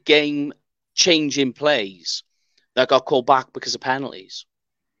 big game changing plays that got called back because of penalties.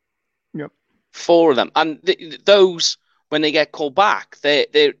 Yep, 4 of them, and those when they get called back,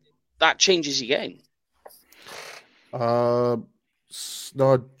 that changes your game. No,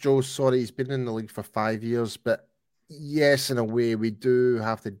 Joe, sorry, he's been in the league for 5 years, but yes, in a way, we do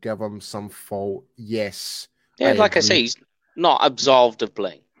have to give him some fault. Yes. Yeah, I say, he's not absolved of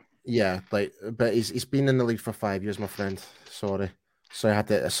blame. Yeah, but he's been in the league for 5 years, my friend. Sorry,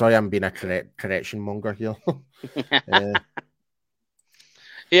 I'm being a correction monger here.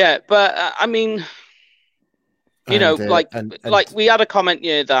 Yeah, but I mean, we had a comment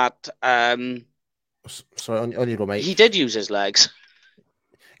here that sorry, on your mate. He did use his legs.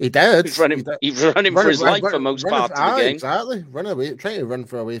 He did. He was running for his life for most part of the game. Exactly. Trying to run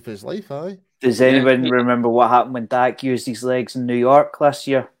away for his life. Does anyone remember what happened when Dak used his legs in New York last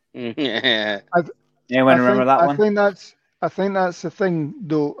year? Yeah. Anyone remember that one? I think that's the thing,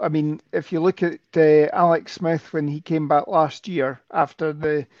 though. I mean, if you look at Alex Smith when he came back last year after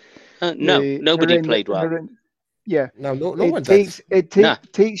nobody played well. No one did. It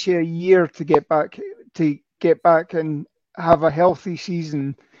takes you a year to get back and have a healthy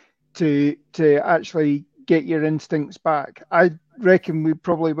season to actually get your instincts back. I reckon we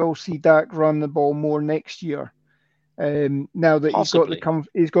probably will see Dak run the ball more next year. Now that he's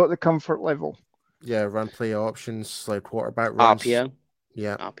got the comfort level. Yeah, run play options like quarterback runs. RPO.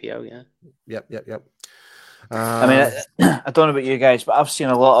 Yeah. RPO. Yeah. Yep. I mean, I don't know about you guys, but I've seen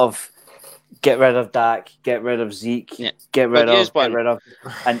a lot of get rid of Dak, get rid of Zeke, get rid of,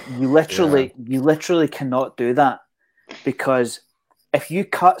 and you literally cannot do that. Because if you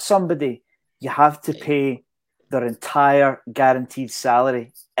cut somebody, you have to pay their entire guaranteed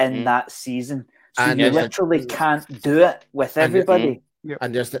salary in that season. So you literally can't do it with everybody. Yep.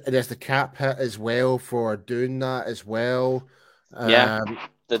 And there's the cap hit as well for doing that as well.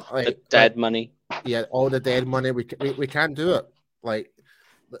 The dead money. Yeah, all the dead money. We can't do it. Like,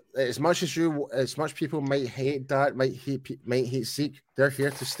 as much people might hate that, might hate Zeke, they're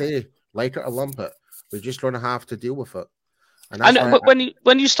here to stay. Like it or lump it, we're just going to have to deal with it. And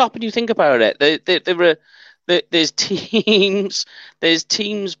when you stop and you think about it, there's teams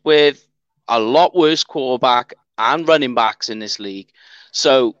with a lot worse quarterback and running backs in this league.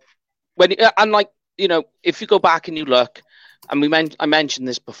 So if you go back and you look, and I mentioned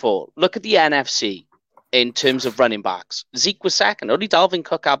this before, look at the NFC in terms of running backs. Zeke was second. Only Dalvin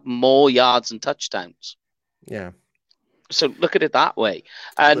Cook had more yards and touchdowns. Yeah. So look at it that way.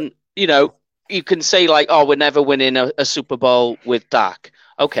 And, you can say like, oh, we're never winning a Super Bowl with Dak.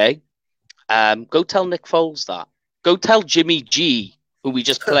 Okay. Go tell Nick Foles that. Go tell Jimmy G, who we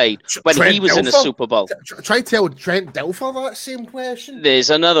just played, when he was in a Super Bowl. Try to tell Trent Dilfer that same question. There's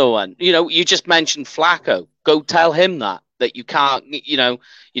another one. You just mentioned Flacco. Go tell him that you can't, you're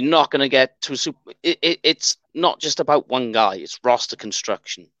not going to get to a Super. It's not just about one guy. It's roster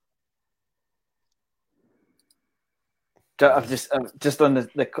construction. I've just on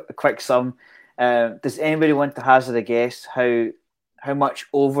the quick sum. Does anybody want to hazard a guess how much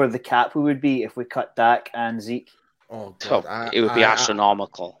over the cap we would be if we cut Dak and Zeke? Oh, God. It would be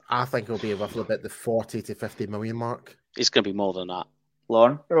astronomical. I think it'll be roughly about the 40 to 50 million mark. It's going to be more than that.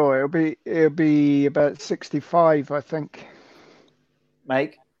 Lauren? Oh, it'll be about 65, I think.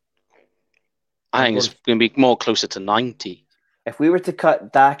 Mike? I think it's going to be more closer to 90. If we were to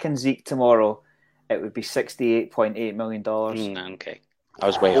cut Dak and Zeke tomorrow, it would be $68.8 million. Okay. I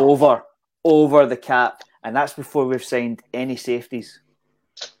was way off. Over the cap, and that's before we've signed any safeties.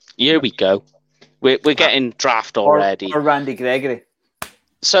 Here we go. We're getting draft already. Or Randy Gregory.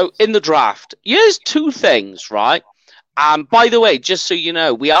 So in the draft, here's two things, right? By the way, just so you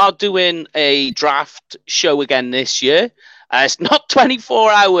know, we are doing a draft show again this year. It's not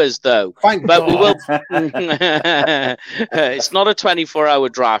 24 hours though, Thank but God. we will. It's not a 24-hour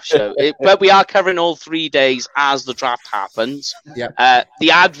draft show, but we are covering all 3 days as the draft happens. Yeah. The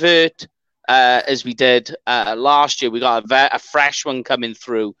advert. As we did last year, we got a fresh one coming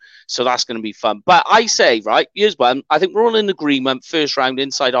through, so that's going to be fun. But I say, right, here's one. I think we're all in agreement. First round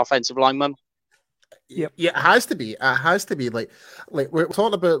inside offensive lineman. Yeah, it has to be. It has to be. Like we're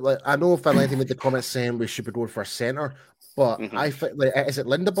talking about. Like, I know Valenti made the comment saying we should be going for a center, but I think is it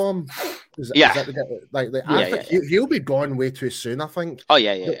Linderbaum? Is that I think he'll be gone way too soon. I think. Oh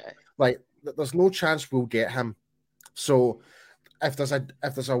yeah. Like, there's no chance we'll get him. So. If there's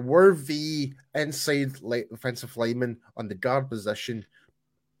a worthy inside offensive lineman on the guard position,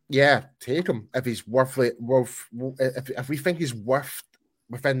 yeah, take him. If he's if we think he's worth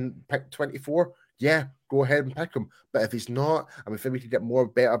within pick 24, yeah, go ahead and pick him. But if he's not, and we think we could get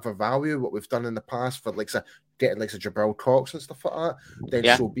better of a value, what we've done in the past for getting Jabril Cox and stuff like that, then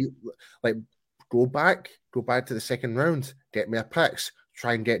so be go back to the second round, get me a picks.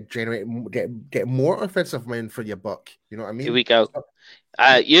 Try and get more offensive men for your buck. You know what I mean? Here we go.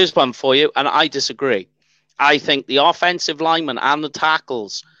 Here's one for you, and I disagree. I think the offensive linemen and the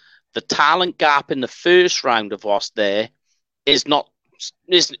tackles, the talent gap in the first round of what's there is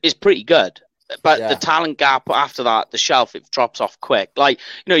pretty good. But the talent gap after that, the shelf, it drops off quick. Like,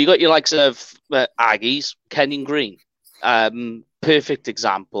 you got your likes of Aggies, Kenyon Green. Perfect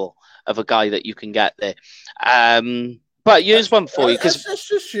example of a guy that you can get there. But here's one for you, because it's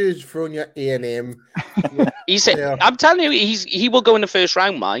just you throwing your A&M. He said, I'm telling you, he will go in the first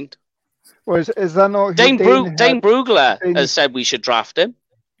round, mind. Well, is that not Dane Brugler has said we should draft him.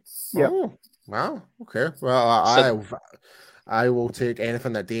 Yeah. Oh, wow. Okay. Well, I will take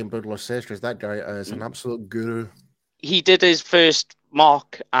anything that Dane Brugler says, because that guy is an absolute guru. He did his first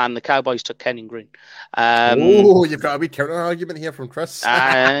mock, and the Cowboys took Kenyon Green. You've got a wee counter argument here from Chris.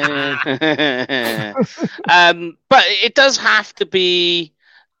 But it does have to be.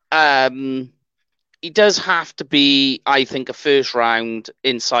 It does have to be, I think, a first round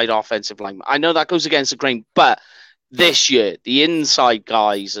inside offensive lineman. I know that goes against the grain, but this year the inside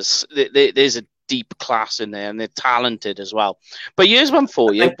guys, there's a deep class in there, and they're talented as well. But here's one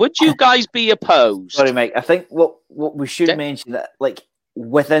for you: would you guys be opposed? Sorry, Mike. I think what we should mention that,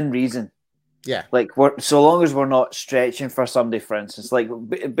 within reason. Yeah. So long as we're not stretching for somebody, for instance,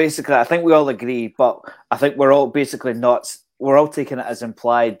 basically, I think we all agree, but I think we're all basically not. We're all taking it as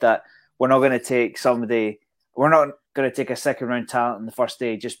implied that we're not going to take somebody. We're not going to take a second round talent in the first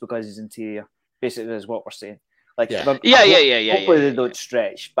day just because he's interior. Basically, is what we're saying. Hopefully they don't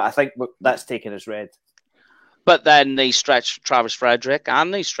stretch, but I think that's taken as read. But then they stretched for Travis Frederick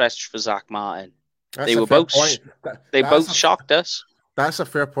and they stretched for Zach Martin. They were both. They both shocked us. That's a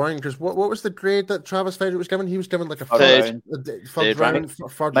fair point, because what was the grade that Travis Federer was given? He was given like a Third round.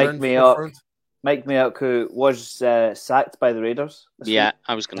 Mike Mayock, who was sacked by the Raiders. Yeah,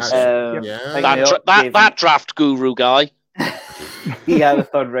 I was going to say. Yeah. That draft guru guy. He had a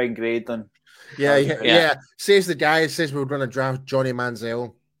third round grade on. Yeah. Says the guy says we were going to draft Johnny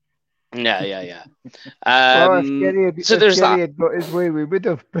Manziel. Yeah. So there's that. Had got his way, we would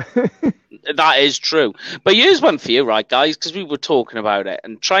have. That is true. But here's one for you, right, guys? Because we were talking about it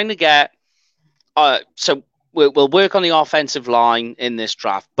and trying to get. So we'll work on the offensive line in this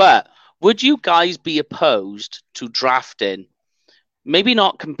draft. But would you guys be opposed to drafting? Maybe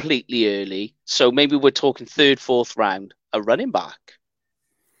not completely early. So maybe we're talking 3rd, 4th round, a running back.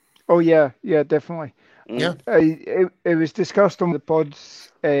 Oh yeah, definitely. Yeah, it was discussed on the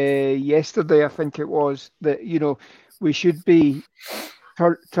pods yesterday. I think it was that we should be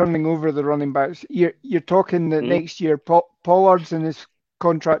turning over the running backs. You're talking that next year, Pollard's in his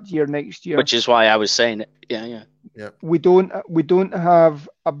contract year next year, which is why I was saying it. Yeah. We don't have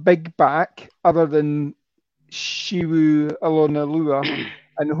a big back other than Shiwu Alonalua,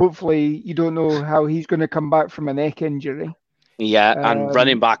 and hopefully you don't know how he's going to come back from a neck injury. Yeah, and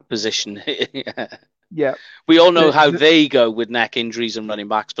running back position. Yeah. We all know how they go with neck injuries and running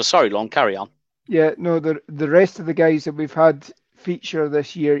backs, but sorry, Lon, carry on. Yeah, no, the rest of the guys that we've had feature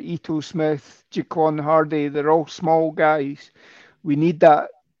this year, Ito Smith, Jaquan Hardy, they're all small guys. We need that.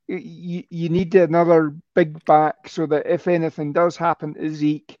 You need another big back so that if anything does happen to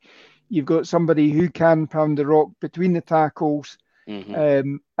Zeke, you've got somebody who can pound the rock between the tackles,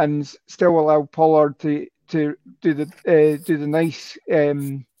 and still allow Pollard to do the nice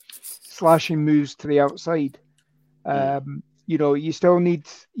slashing moves to the outside. You still need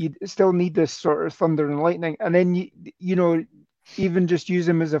this sort of thunder and lightning, and then even just use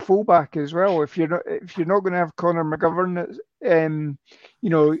him as a fullback as well. If you're not going to have Connor McGovern,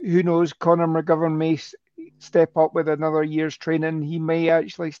 who knows? Connor McGovern may step up with another year's training. He may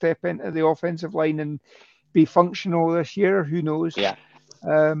actually step into the offensive line and be functional this year. Who knows? Yeah.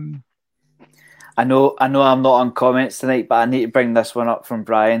 I know I'm not on comments tonight, but I need to bring this one up from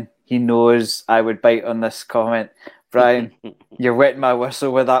Brian. He knows I would bite on this comment. Brian, you're wetting my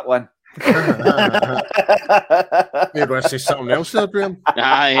whistle with that one. You're going to say something else there, Graham?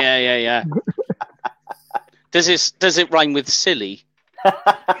 Yeah. Does it rhyme with silly?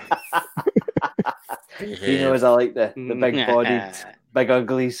 He knows I like the big-bodied, big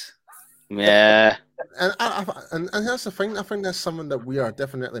uglies. Yeah. And that's the thing. I think that's something that we are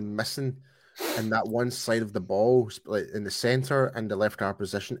definitely missing in that one side of the ball, like in the center and the left guard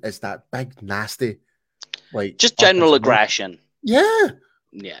position, is that big, nasty, like just general aggression. Yeah.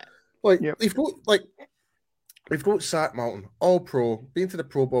 We've got Zach Martin, all pro, been to the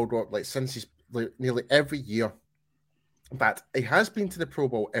Pro Bowl since he's nearly every year. But he has been to the Pro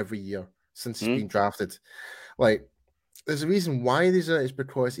Bowl every year since he's been drafted. There's a reason why these are. Is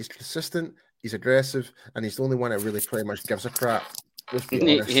because he's consistent, he's aggressive, and he's the only one that really pretty much gives a crap. Let's be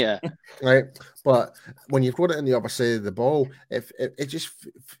honest. Yeah. Right. But when you've got it on the other side of the ball, it's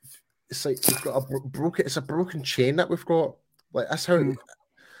like we've got it's a broken chain that we've got. That's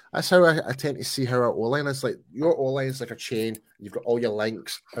how I tend to see how our O-line is. Like your O-line is like a chain. You've got all your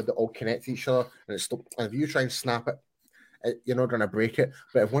links and they all connect to each other, and if you try and snap it, you're not going to break it.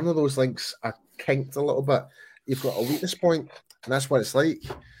 But if one of those links are kinked a little bit, you've got a weakness point, and that's what it's like.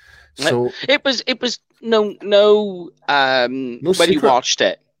 So it was no when secret. you watched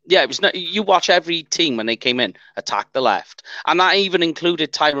it. Yeah, it was you watch every team when they came in attack the left, and that even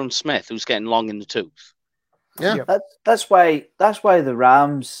included Tyron Smith, who's getting long in the tooth. Yeah, that's why the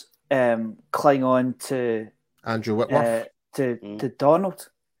Rams cling on to Andrew Whitworth, to Donald,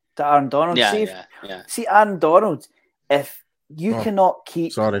 to Aaron Donald. See Aaron Donald. If you cannot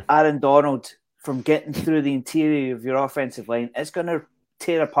keep Aaron Donald from getting through the interior of your offensive line, it's going to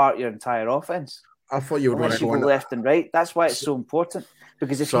tear apart your entire offense. I thought you would want to go left and right. That's why it's so important,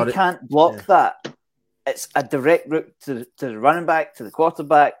 because if you can't block that, it's a direct route to the running back, to the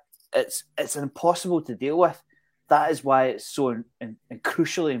quarterback. It's impossible to deal with. That is why it's so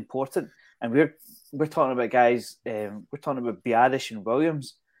crucially important. And we're talking about guys. We're talking about Biadish and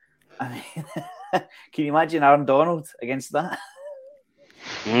Williams. I mean, can you imagine Aaron Donald against that?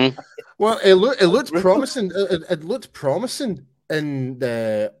 Well, it looked promising. It looked promising in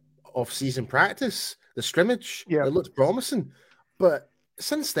the off-season practice, the scrimmage. Yeah. It looked promising, but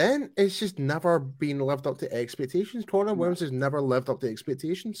since then, it's just never been lived up to expectations. Connor Williams has never lived up to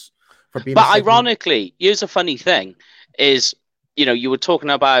expectations for being. But ironically, here's a funny thing: is you were talking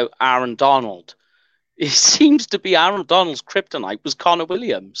about Aaron Donald. It seems to be Aaron Donald's kryptonite was Connor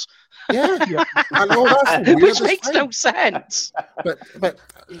Williams. Yeah. I know that's the Which weirdest makes thing. no sense. But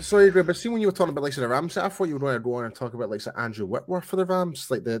sorry, but see when you were talking about like the Rams, I thought you were going to go on and talk about like Andrew Whitworth for the Rams,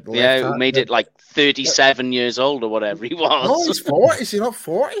 like the Yeah, left who tackle. made it like 37 years old or whatever he was. No, he's 40. Is he not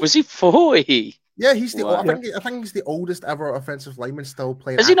 40? Was he 40? Yeah, he's the. Wow. I think he's the oldest ever offensive lineman still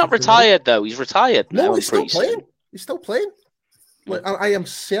playing. Is he not active in the league. retired though? He's retired now. No, I'm he's still pretty certain. playing. He's still playing. Like, I am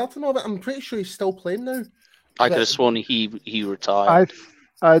certain of it. I'm pretty sure he's still playing now. I could have sworn he retired.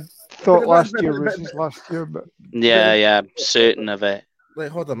 I thought But- last but- year but- was his last year, but Yeah, certain of it.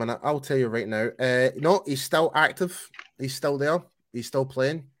 Like, hold on a minute. I'll tell you right now. No, he's still active. He's still there. He's still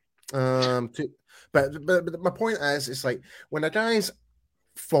playing. But my point is, it's like when a guy's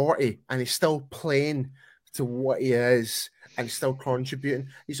 40 and he's still playing to what he is and he's still contributing,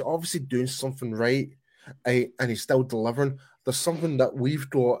 he's obviously doing something right, and he's still delivering. There's something that we've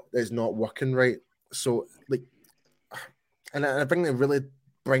got that's not working right. So, like, and I think it really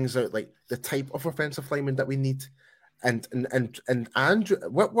brings out like the type of offensive lineman that we need. And Andrew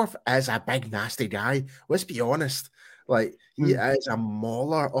Whitworth is a big nasty guy. Let's be honest. Like, he is a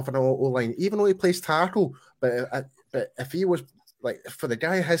mauler of an O line, even though he plays tackle. But if he was like, for the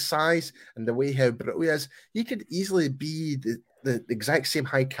guy his size and the way how brittle he is, he could easily be the exact same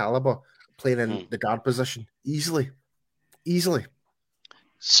high caliber playing in the guard position easily.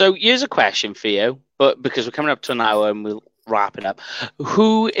 So here's a question for you, but because we're coming up to an hour and we'll wrap it up.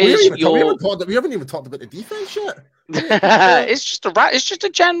 Who is We haven't even talked about the defense yet. It's just a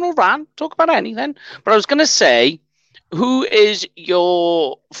general rant. Talk about anything. But I was going to say, who is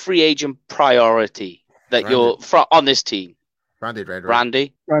your free agent priority that you're on this team? Randy Red.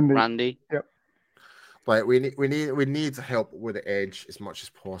 Randy. Yep. Like we need help with the edge as much as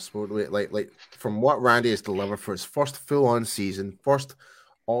possible. Like from what Randy has delivered for his first full on season, first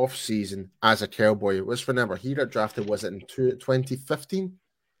off season as a Cowboy. Let's remember he got drafted. Was it in 2015?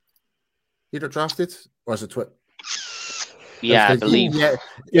 He got drafted, or was it? I believe. Yeah,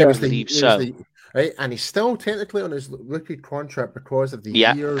 I believe so. Right, and he's still technically on his rookie contract because of the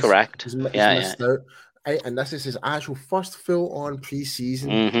years. Correct. He's missed out. Right, and this is his actual first full-on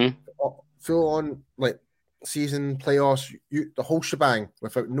preseason, full-on like season playoffs, the whole shebang,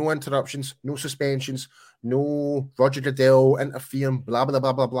 without no interruptions, no suspensions, no Roger Goodell interfering, blah blah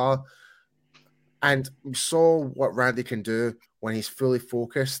blah blah blah. And we saw what Randy can do when he's fully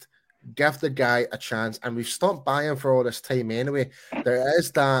focused. Give the guy a chance, and we've stopped buying for all this time anyway. There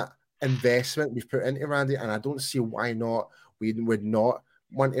is that investment we've put into Randy, and I don't see why not. We would not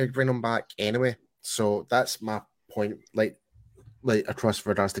want to bring him back anyway. So that's my point. Like across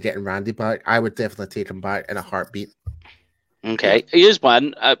regards to getting Randy back, I would definitely take him back in a heartbeat. Okay, here's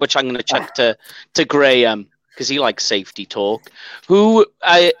one which I'm going to check to Graham because he likes safety talk. Who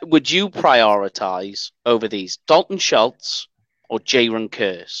would you prioritize over these? Dalton Schultz or Jaron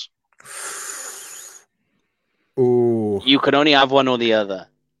Kearse? Oh, you can only have one or the other.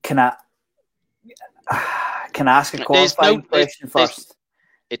 Can I ask a qualifying question first?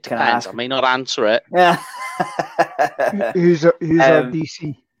 It depends. I may not answer it. Yeah. Who's our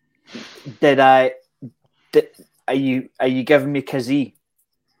DC? Are you giving me Kazee?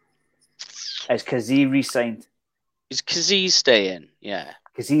 Is Kazee re-signed? Is Kazee staying? Yeah.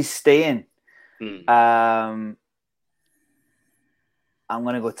 Kazee's staying. I'm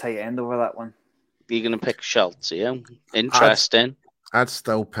going to go tight end over that one. You're going to pick Schultz, yeah? Interesting. I'd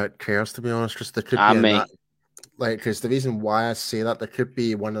still pick Kearse, to be honest, because there could be because the reason why I say that, there could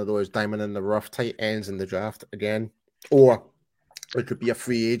be one of those diamond in the rough tight ends in the draft again, or it could be a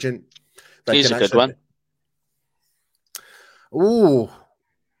free agent. He's a good one. Oh,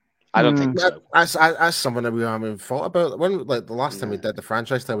 I don't think so. That's something that we haven't thought about. When the last time we did the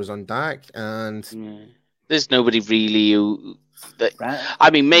franchise tag was on Dak, and there's nobody really who. I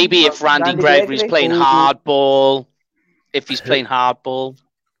mean, maybe if Randy Gregory's playing hardball, if he's playing hardball.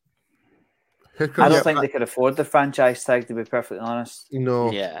 I don't think they could afford the franchise tag, to be perfectly honest.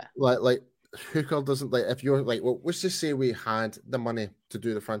 No. Yeah. Like Hooker doesn't, like, if you're like, well, let's just say we had the money to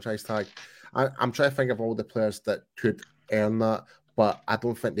do the franchise tag. I'm trying to think of all the players that could earn that, but I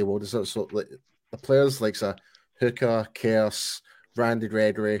don't think they will. So like, the players like Hooker, Kearse, Randy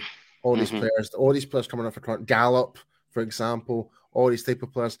Gregory, all these players coming up for front, Gallup, for example, all these type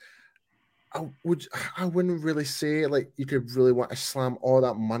of players. I wouldn't really say like you could really want to slam all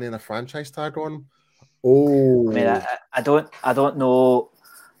that money in a franchise tag on. Oh, I mean, I don't know.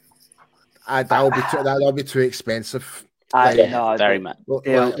 That'll be too expensive. Very much.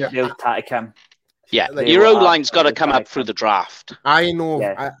 They'll tag him. Yeah, your O-line's got to come up through the draft. I know.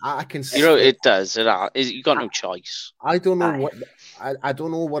 Yeah. I can see. It does. You got no choice. I don't know I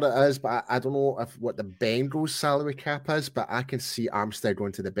don't know what it is, but I don't know what the Bengals salary cap is, but I can see Armstead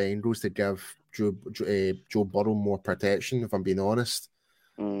going to the Bengals to give Joe Burrow more protection, if I'm being honest.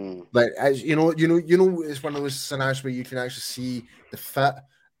 Like, as you know, it's one of those scenarios where you can actually see the fit,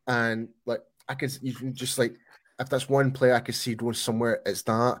 and like you can just like, if that's one player I can see going somewhere, it's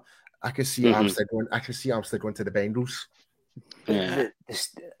that. I can see Armstead going. I can see Armstead going to the Bengals. Yeah.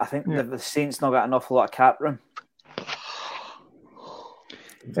 I think the Saints not got an awful lot of cap room.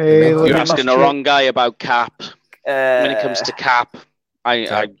 You're asking the wrong guy about cap. When it comes to cap,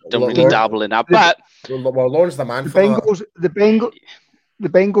 I don't really dabble in that. But Lauren's the man. The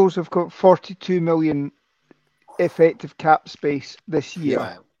Bengals have got 42 million effective cap space this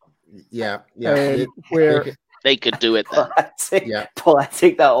year. Yeah. Where they could do it then. Paul, I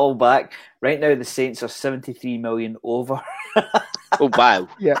take that all back. Right now, the Saints are 73 million over. Oh, wow.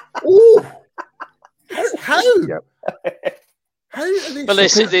 Yeah. Ooh. How? Yep. How are they? But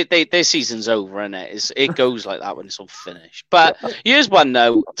their season's over, and it goes like that when it's all finished. But here's one,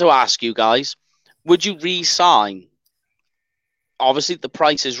 though, to ask you guys. Would you re-sign? Obviously, the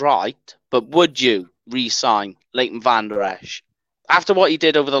price is right, but would you re-sign Leighton Vander Esch after what he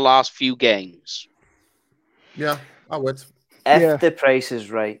did over the last few games? Yeah, I would. If the price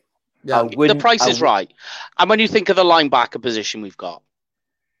is right. Yeah, the price is right. And when you think of the linebacker position we've got,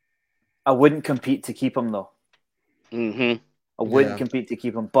 I wouldn't compete to keep him, though. Mm-hmm. I wouldn't compete to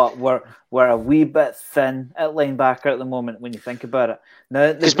keep him, but we're a wee bit thin at linebacker at the moment when you think about it.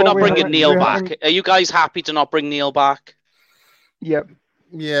 Now, because we're not bringing Neil back. Are you guys happy to not bring Neil back? Yep.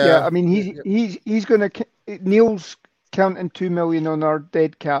 Yeah. I mean, he's going to. Neil's counting $2 million on our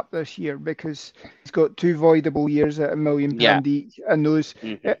dead cap this year because he's got 2 voidable years at £1 million each, and those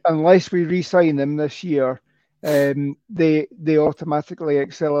unless we re-sign them this year, they automatically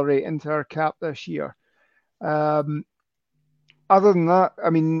accelerate into our cap this year. Other than that,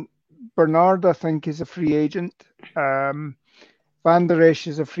 I mean, Bernard, I think, is a free agent. Van Der Esch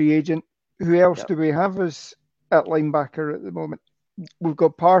is a free agent. Who else do we have as at linebacker at the moment? We've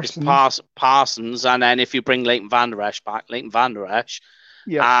got Parsons. Parsons, and then if you bring Leighton Vander Esch back,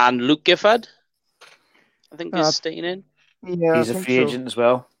 and Luke Gifford, I think he's staying in. Yeah, he's a free agent as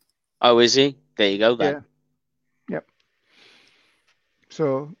well. Oh, is he? There you go then. Yeah. Yep.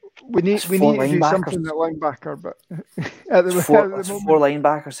 So we need to do something at linebacker, but at the moment, 4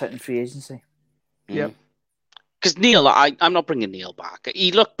 linebackers hitting free agency. Yep. Because Neil, I'm not bringing Neil back.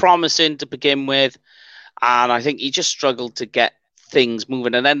 He looked promising to begin with, and I think he just struggled to get things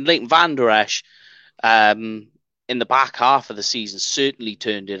moving. And then Leighton Vander Esch, in the back half of the season, certainly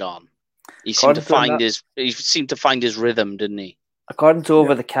turned it on. He seemed to find his rhythm, didn't he? According to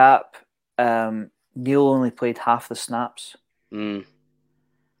Over the Cap, Neil only played half the snaps. I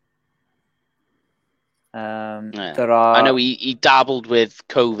know he dabbled with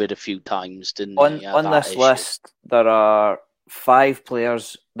COVID a few times, didn't he? On this list, there are 5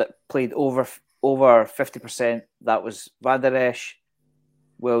 players that played over 50%. That was Vander Esch,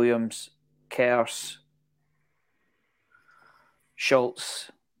 Williams, Kearse,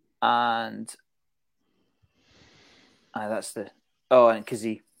 Schultz, and and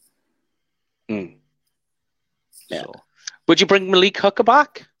Kazee. Yeah. So. Would you bring Malik Hooker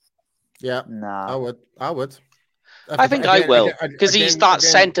back? Yeah, nah. I would. I think I will, because he's that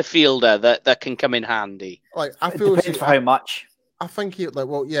centre fielder that can come in handy. Like, I feel depends for how much. I think he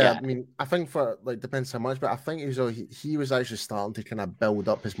I mean, I think for depends how much, but I think he was actually starting to kind of build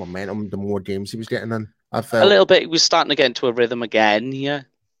up his momentum the more games he was getting in. I felt a little bit. He was starting to get into a rhythm again. Yeah.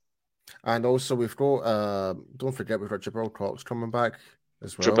 And also we've got don't forget we've got Jabril Cox coming back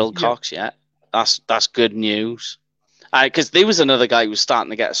as well. Jabril Cox, yeah. That's good news. Because there was another guy who was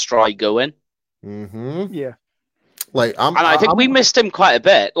starting to get a stride going. Mm-hmm. Yeah. I think we missed him quite a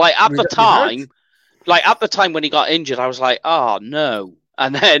bit. At the time when he got injured, I was like, oh no.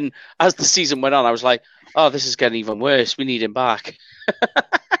 And then as the season went on, I was like, oh, this is getting even worse. We need him back.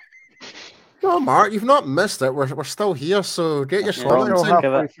 No, Mark, you've not missed it. We're still here, so get your comments in.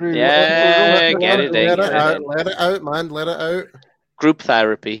 Get it in. Let it out, man. Let it out. Group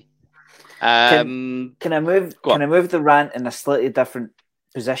therapy. Can I move the rant in a slightly different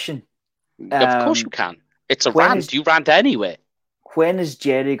position? Of course you can. It's a rant. You rant anyway. When is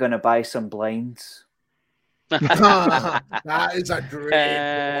Jerry going to buy some blinds? That is a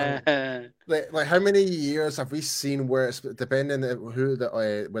great one. Like how many years have we seen where it's depending on where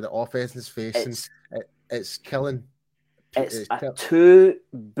the offense is facing, it's killing. It's a $2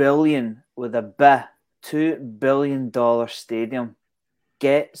 billion with a B, $2 billion stadium.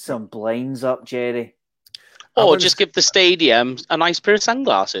 Get some blinds up, Jerry. Or just give the stadium a nice pair of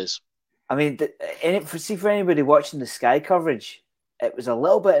sunglasses. I mean, for anybody watching the Sky coverage, it was a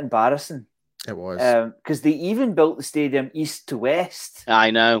little bit embarrassing. It was. Because they even built the stadium east to west.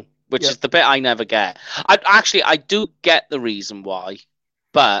 I know, which is the bit I never get. I do get the reason why,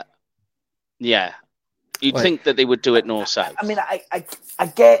 but yeah, you'd think that they would do it north-south. I mean, I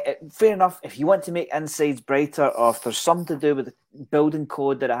get it. Fair enough. If you want to make insides brighter, or if there's something to do with the building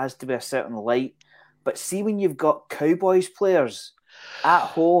code that it has to be a certain light, but see when you've got Cowboys players at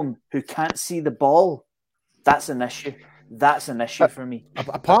home who can't see the ball, that's an issue. That's an issue for me.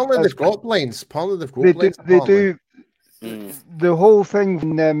 Apparently they've got blinds. They do. The whole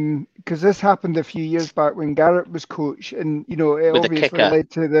thing, because this happened a few years back when Garrett was coach, and it With obviously led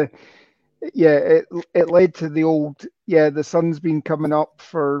to it led to the old the sun's been coming up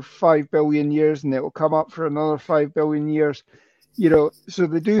for 5 billion years, and it will come up for another 5 billion years. So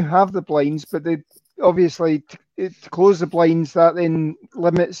they do have the blinds, but they obviously to close the blinds, that then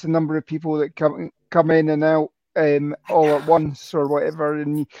limits the number of people that come in and out all at once or whatever.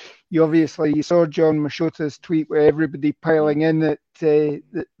 And you saw John Machota's tweet where everybody piling in at the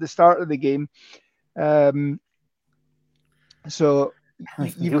start of the game. So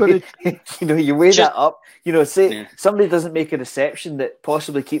you've got to, you weigh that up. Say somebody doesn't make a reception that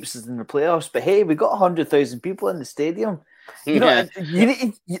possibly keeps us in the playoffs, but hey, we got 100,000 people in the stadium. There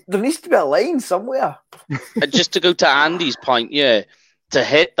needs to be a line somewhere. And just to go to Andy's point, to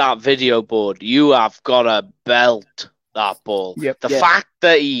hit that video board, you have got to belt that ball. The fact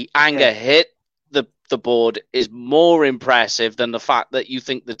that Anga hit the board is more impressive than the fact that you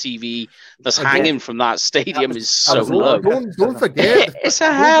think the TV that's hanging from that stadium is so low. Don't forget. It's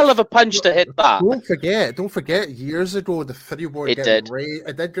a hell of a punch to hit that. Don't forget, years ago, the video board it did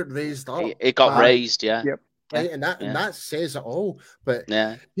get raised up. It got raised, Right? And that says it all. But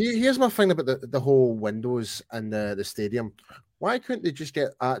here's my thing about the whole windows and the stadium. Why couldn't they just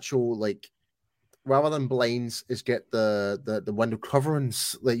get actual, rather than blinds, is get the window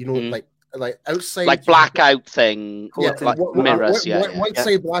coverings, like outside, like blackout thing, mirrors. One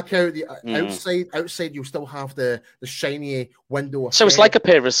side blackout, the outside you'll still have the shiny window. So it's like a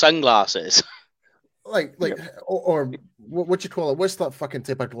pair of sunglasses. Or what you call it? What's that fucking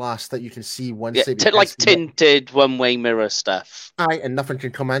type of glass that you can see one side? Like tinted one-way mirror stuff. Aye, and nothing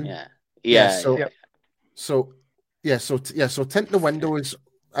can come in. So tint the windows.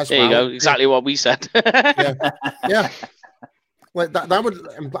 There you go. Exactly what we said. Yeah. Like that would,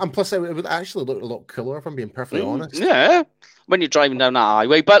 and plus it would actually look a lot cooler if I'm being perfectly honest. Yeah, when you're driving down that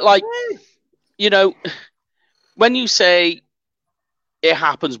highway, but when you say it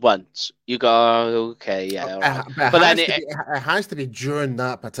happens once, you go, okay, yeah. But then it has to be during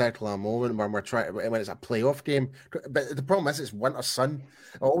that particular moment when we're when it's a playoff game. But the problem is it's winter sun.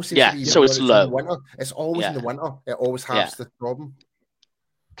 It always seems to be so it's low. Winter. It's always in the winter. It always has the problem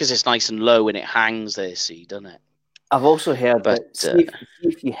because it's nice and low and it hangs there. See, doesn't it? I've also heard that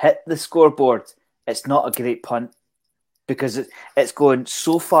if you hit the scoreboard, it's not a great punt because it's going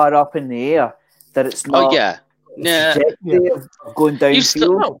so far up in the air that it's not. Going down. You've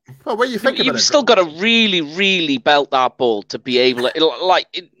still got to really, really belt that ball to be able to.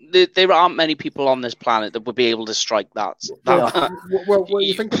 There aren't many people on this planet that would be able to strike that. Well, when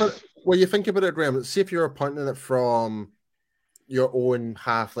you think about it, Graham, see if you're punting it from your own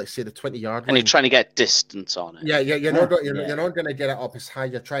half, like say the 20-yard line, and you're trying to get distance on it. You're not going to get it up as high.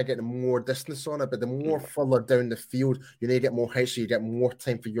 You're trying to get more distance on it, but the more further down the field, you need to get more height, so you get more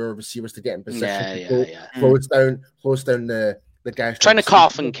time for your receivers to get in position. Close down the guys trying to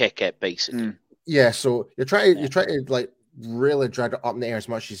cough and kick it, basically. Yeah, so you're trying to like really drag it up in the air as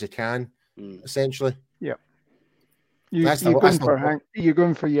much as you can, essentially. Yeah, you're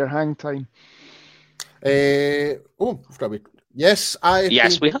going for your hang time. Yes,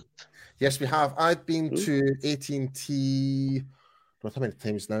 we have. Yes, we have. I've been to AT&T. I don't know how many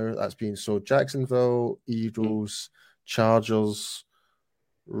times now that's been. So Jacksonville, Eagles, Chargers,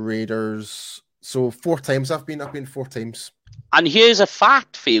 Raiders. So 4 times I've been 4 times. And here's a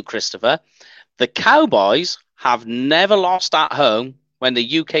fact for you, Christopher. The Cowboys have never lost at home when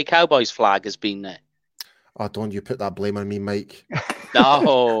the UK Cowboys flag has been there. Oh, don't you put that blame on me, Mike.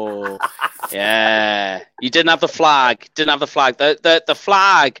 No. Yeah. You didn't have the flag. The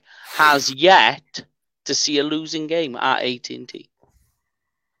flag has yet to see a losing game at AT&T.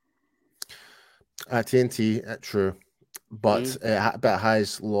 AT&T, true. But it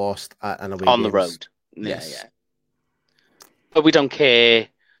has lost at an away on the road. Yes. Yeah. But we don't care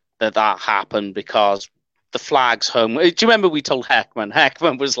that happened because the flag's home. Do you remember we told Heckman?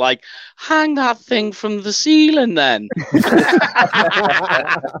 Heckman was like, hang that thing from the ceiling then.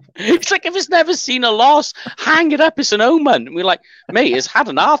 It's like, if it's never seen a loss, hang it up. It's an omen. And we're like, mate, it's had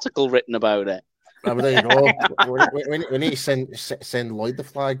an article written about it. There you go. We need to send Lloyd the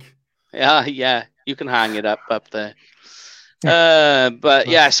flag. Yeah, you can hang it up there. But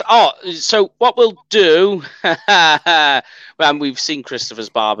yes. Oh, so what we'll do when we've seen Christopher's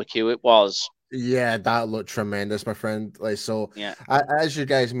barbecue, it was. Yeah, that looked tremendous, my friend. Like, so, yeah. As you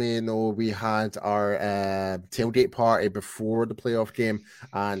guys may know, we had our tailgate party before the playoff game,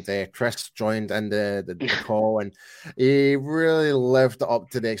 and Chris joined in the call, and he really lived up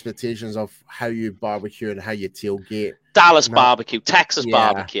to the expectations of how you barbecue and how you tailgate. Dallas barbecue, Texas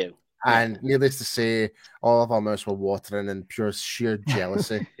barbecue. And needless to say, all of our mouths were watering in pure sheer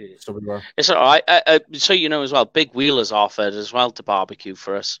jealousy. So we were. It's all right. So you know as well, Big Wheeler's offered as well to barbecue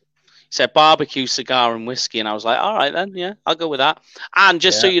for us. He said barbecue, cigar, and whiskey, and I was like, all right then, yeah, I'll go with that. And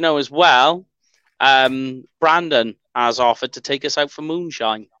just so you know as well, Brandon has offered to take us out for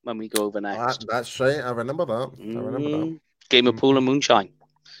moonshine when we go over next. That's right. I remember that. Game of pool and moonshine.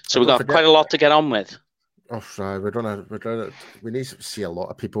 So we've got quite a lot to get on with. Oh, sorry. We need to see a lot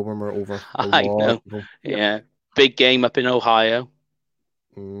of people when we're over. I know. Yeah. Big game up in Ohio.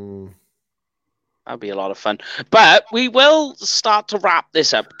 That'd be a lot of fun. But we will start to wrap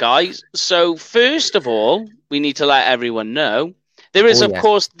this up, guys. So first of all, we need to let everyone know there is, of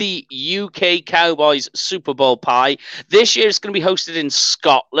course, the UK Cowboys Super Bowl pie. This year it's going to be hosted in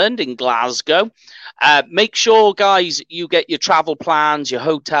Scotland, in Glasgow. Make sure, guys, you get your travel plans, your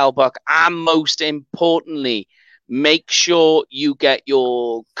hotel book, and most importantly, make sure you get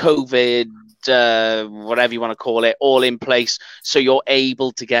your COVID, whatever you want to call it, all in place so you're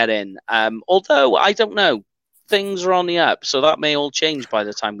able to get in. Although, I don't know, things are on the up, so that may all change by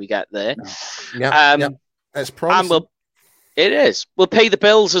the time we get there. It's promising. It is. We'll pay the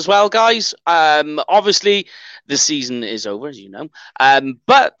bills as well, guys. Obviously, the season is over, as you know.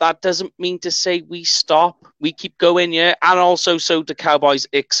 But that doesn't mean to say we stop. We keep going, yeah. And also, so the Cowboys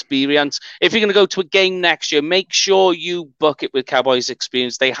Experience. If you're going to go to a game next year, make sure you book it with Cowboys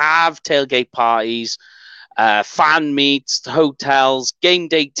Experience. They have tailgate parties, fan meets, hotels, game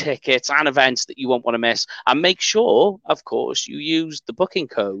day tickets, and events that you won't want to miss. And make sure, of course, you use the booking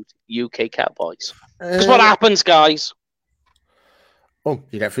code UK Cowboys. Because what happens, guys? Oh,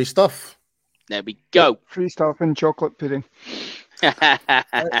 you get free stuff. There we go. Free stuff and chocolate pudding.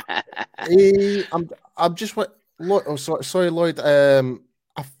 I'm just Lloyd. Oh, sorry, Lloyd.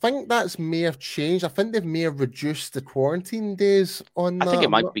 I think that may have changed. I think they may have reduced the quarantine days on. I think it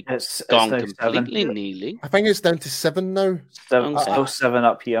might be gone completely, nearly. I think it's down to 7 now. Still 7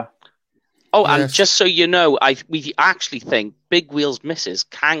 up here. Oh, yes. And just so you know, we actually think Big Wheels Misses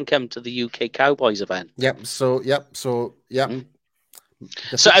can come to the UK Cowboys event. Yep. So.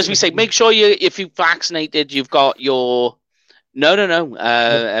 So as we say, make sure if you've vaccinated, you've got your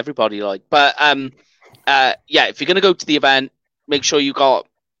everybody but if you're going to go to the event, make sure you got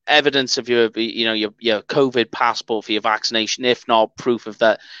evidence of your COVID passport for your vaccination. If not, proof of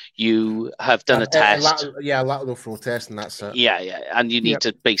that you have done a test. Lateral flow test, and that's it. Yeah, and you need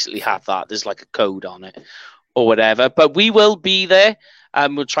to basically have that. There's like a code on it or whatever. But we will be there.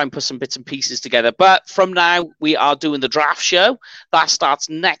 We'll try and put some bits and pieces together. But from now, we are doing the draft show. That starts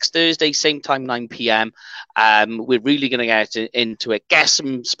next Thursday, same time, 9 p.m. We're really going to get into it. Get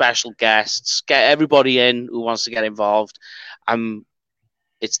some special guests. Get everybody in who wants to get involved.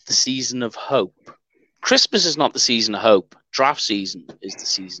 It's the season of hope. Christmas is not the season of hope. Draft season is the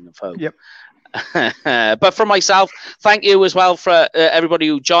season of hope. Yep. But for myself, thank you as well for everybody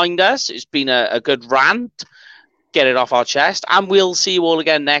who joined us. It's been a good rant. Get it off our chest, and we'll see you all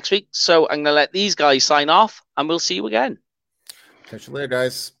again next week. So I'm going to let these guys sign off, and we'll see you again. Catch you later,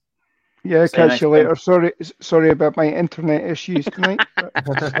 guys. Yeah, catch you later. Sorry about my internet issues tonight.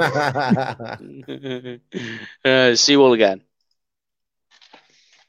 See you all again.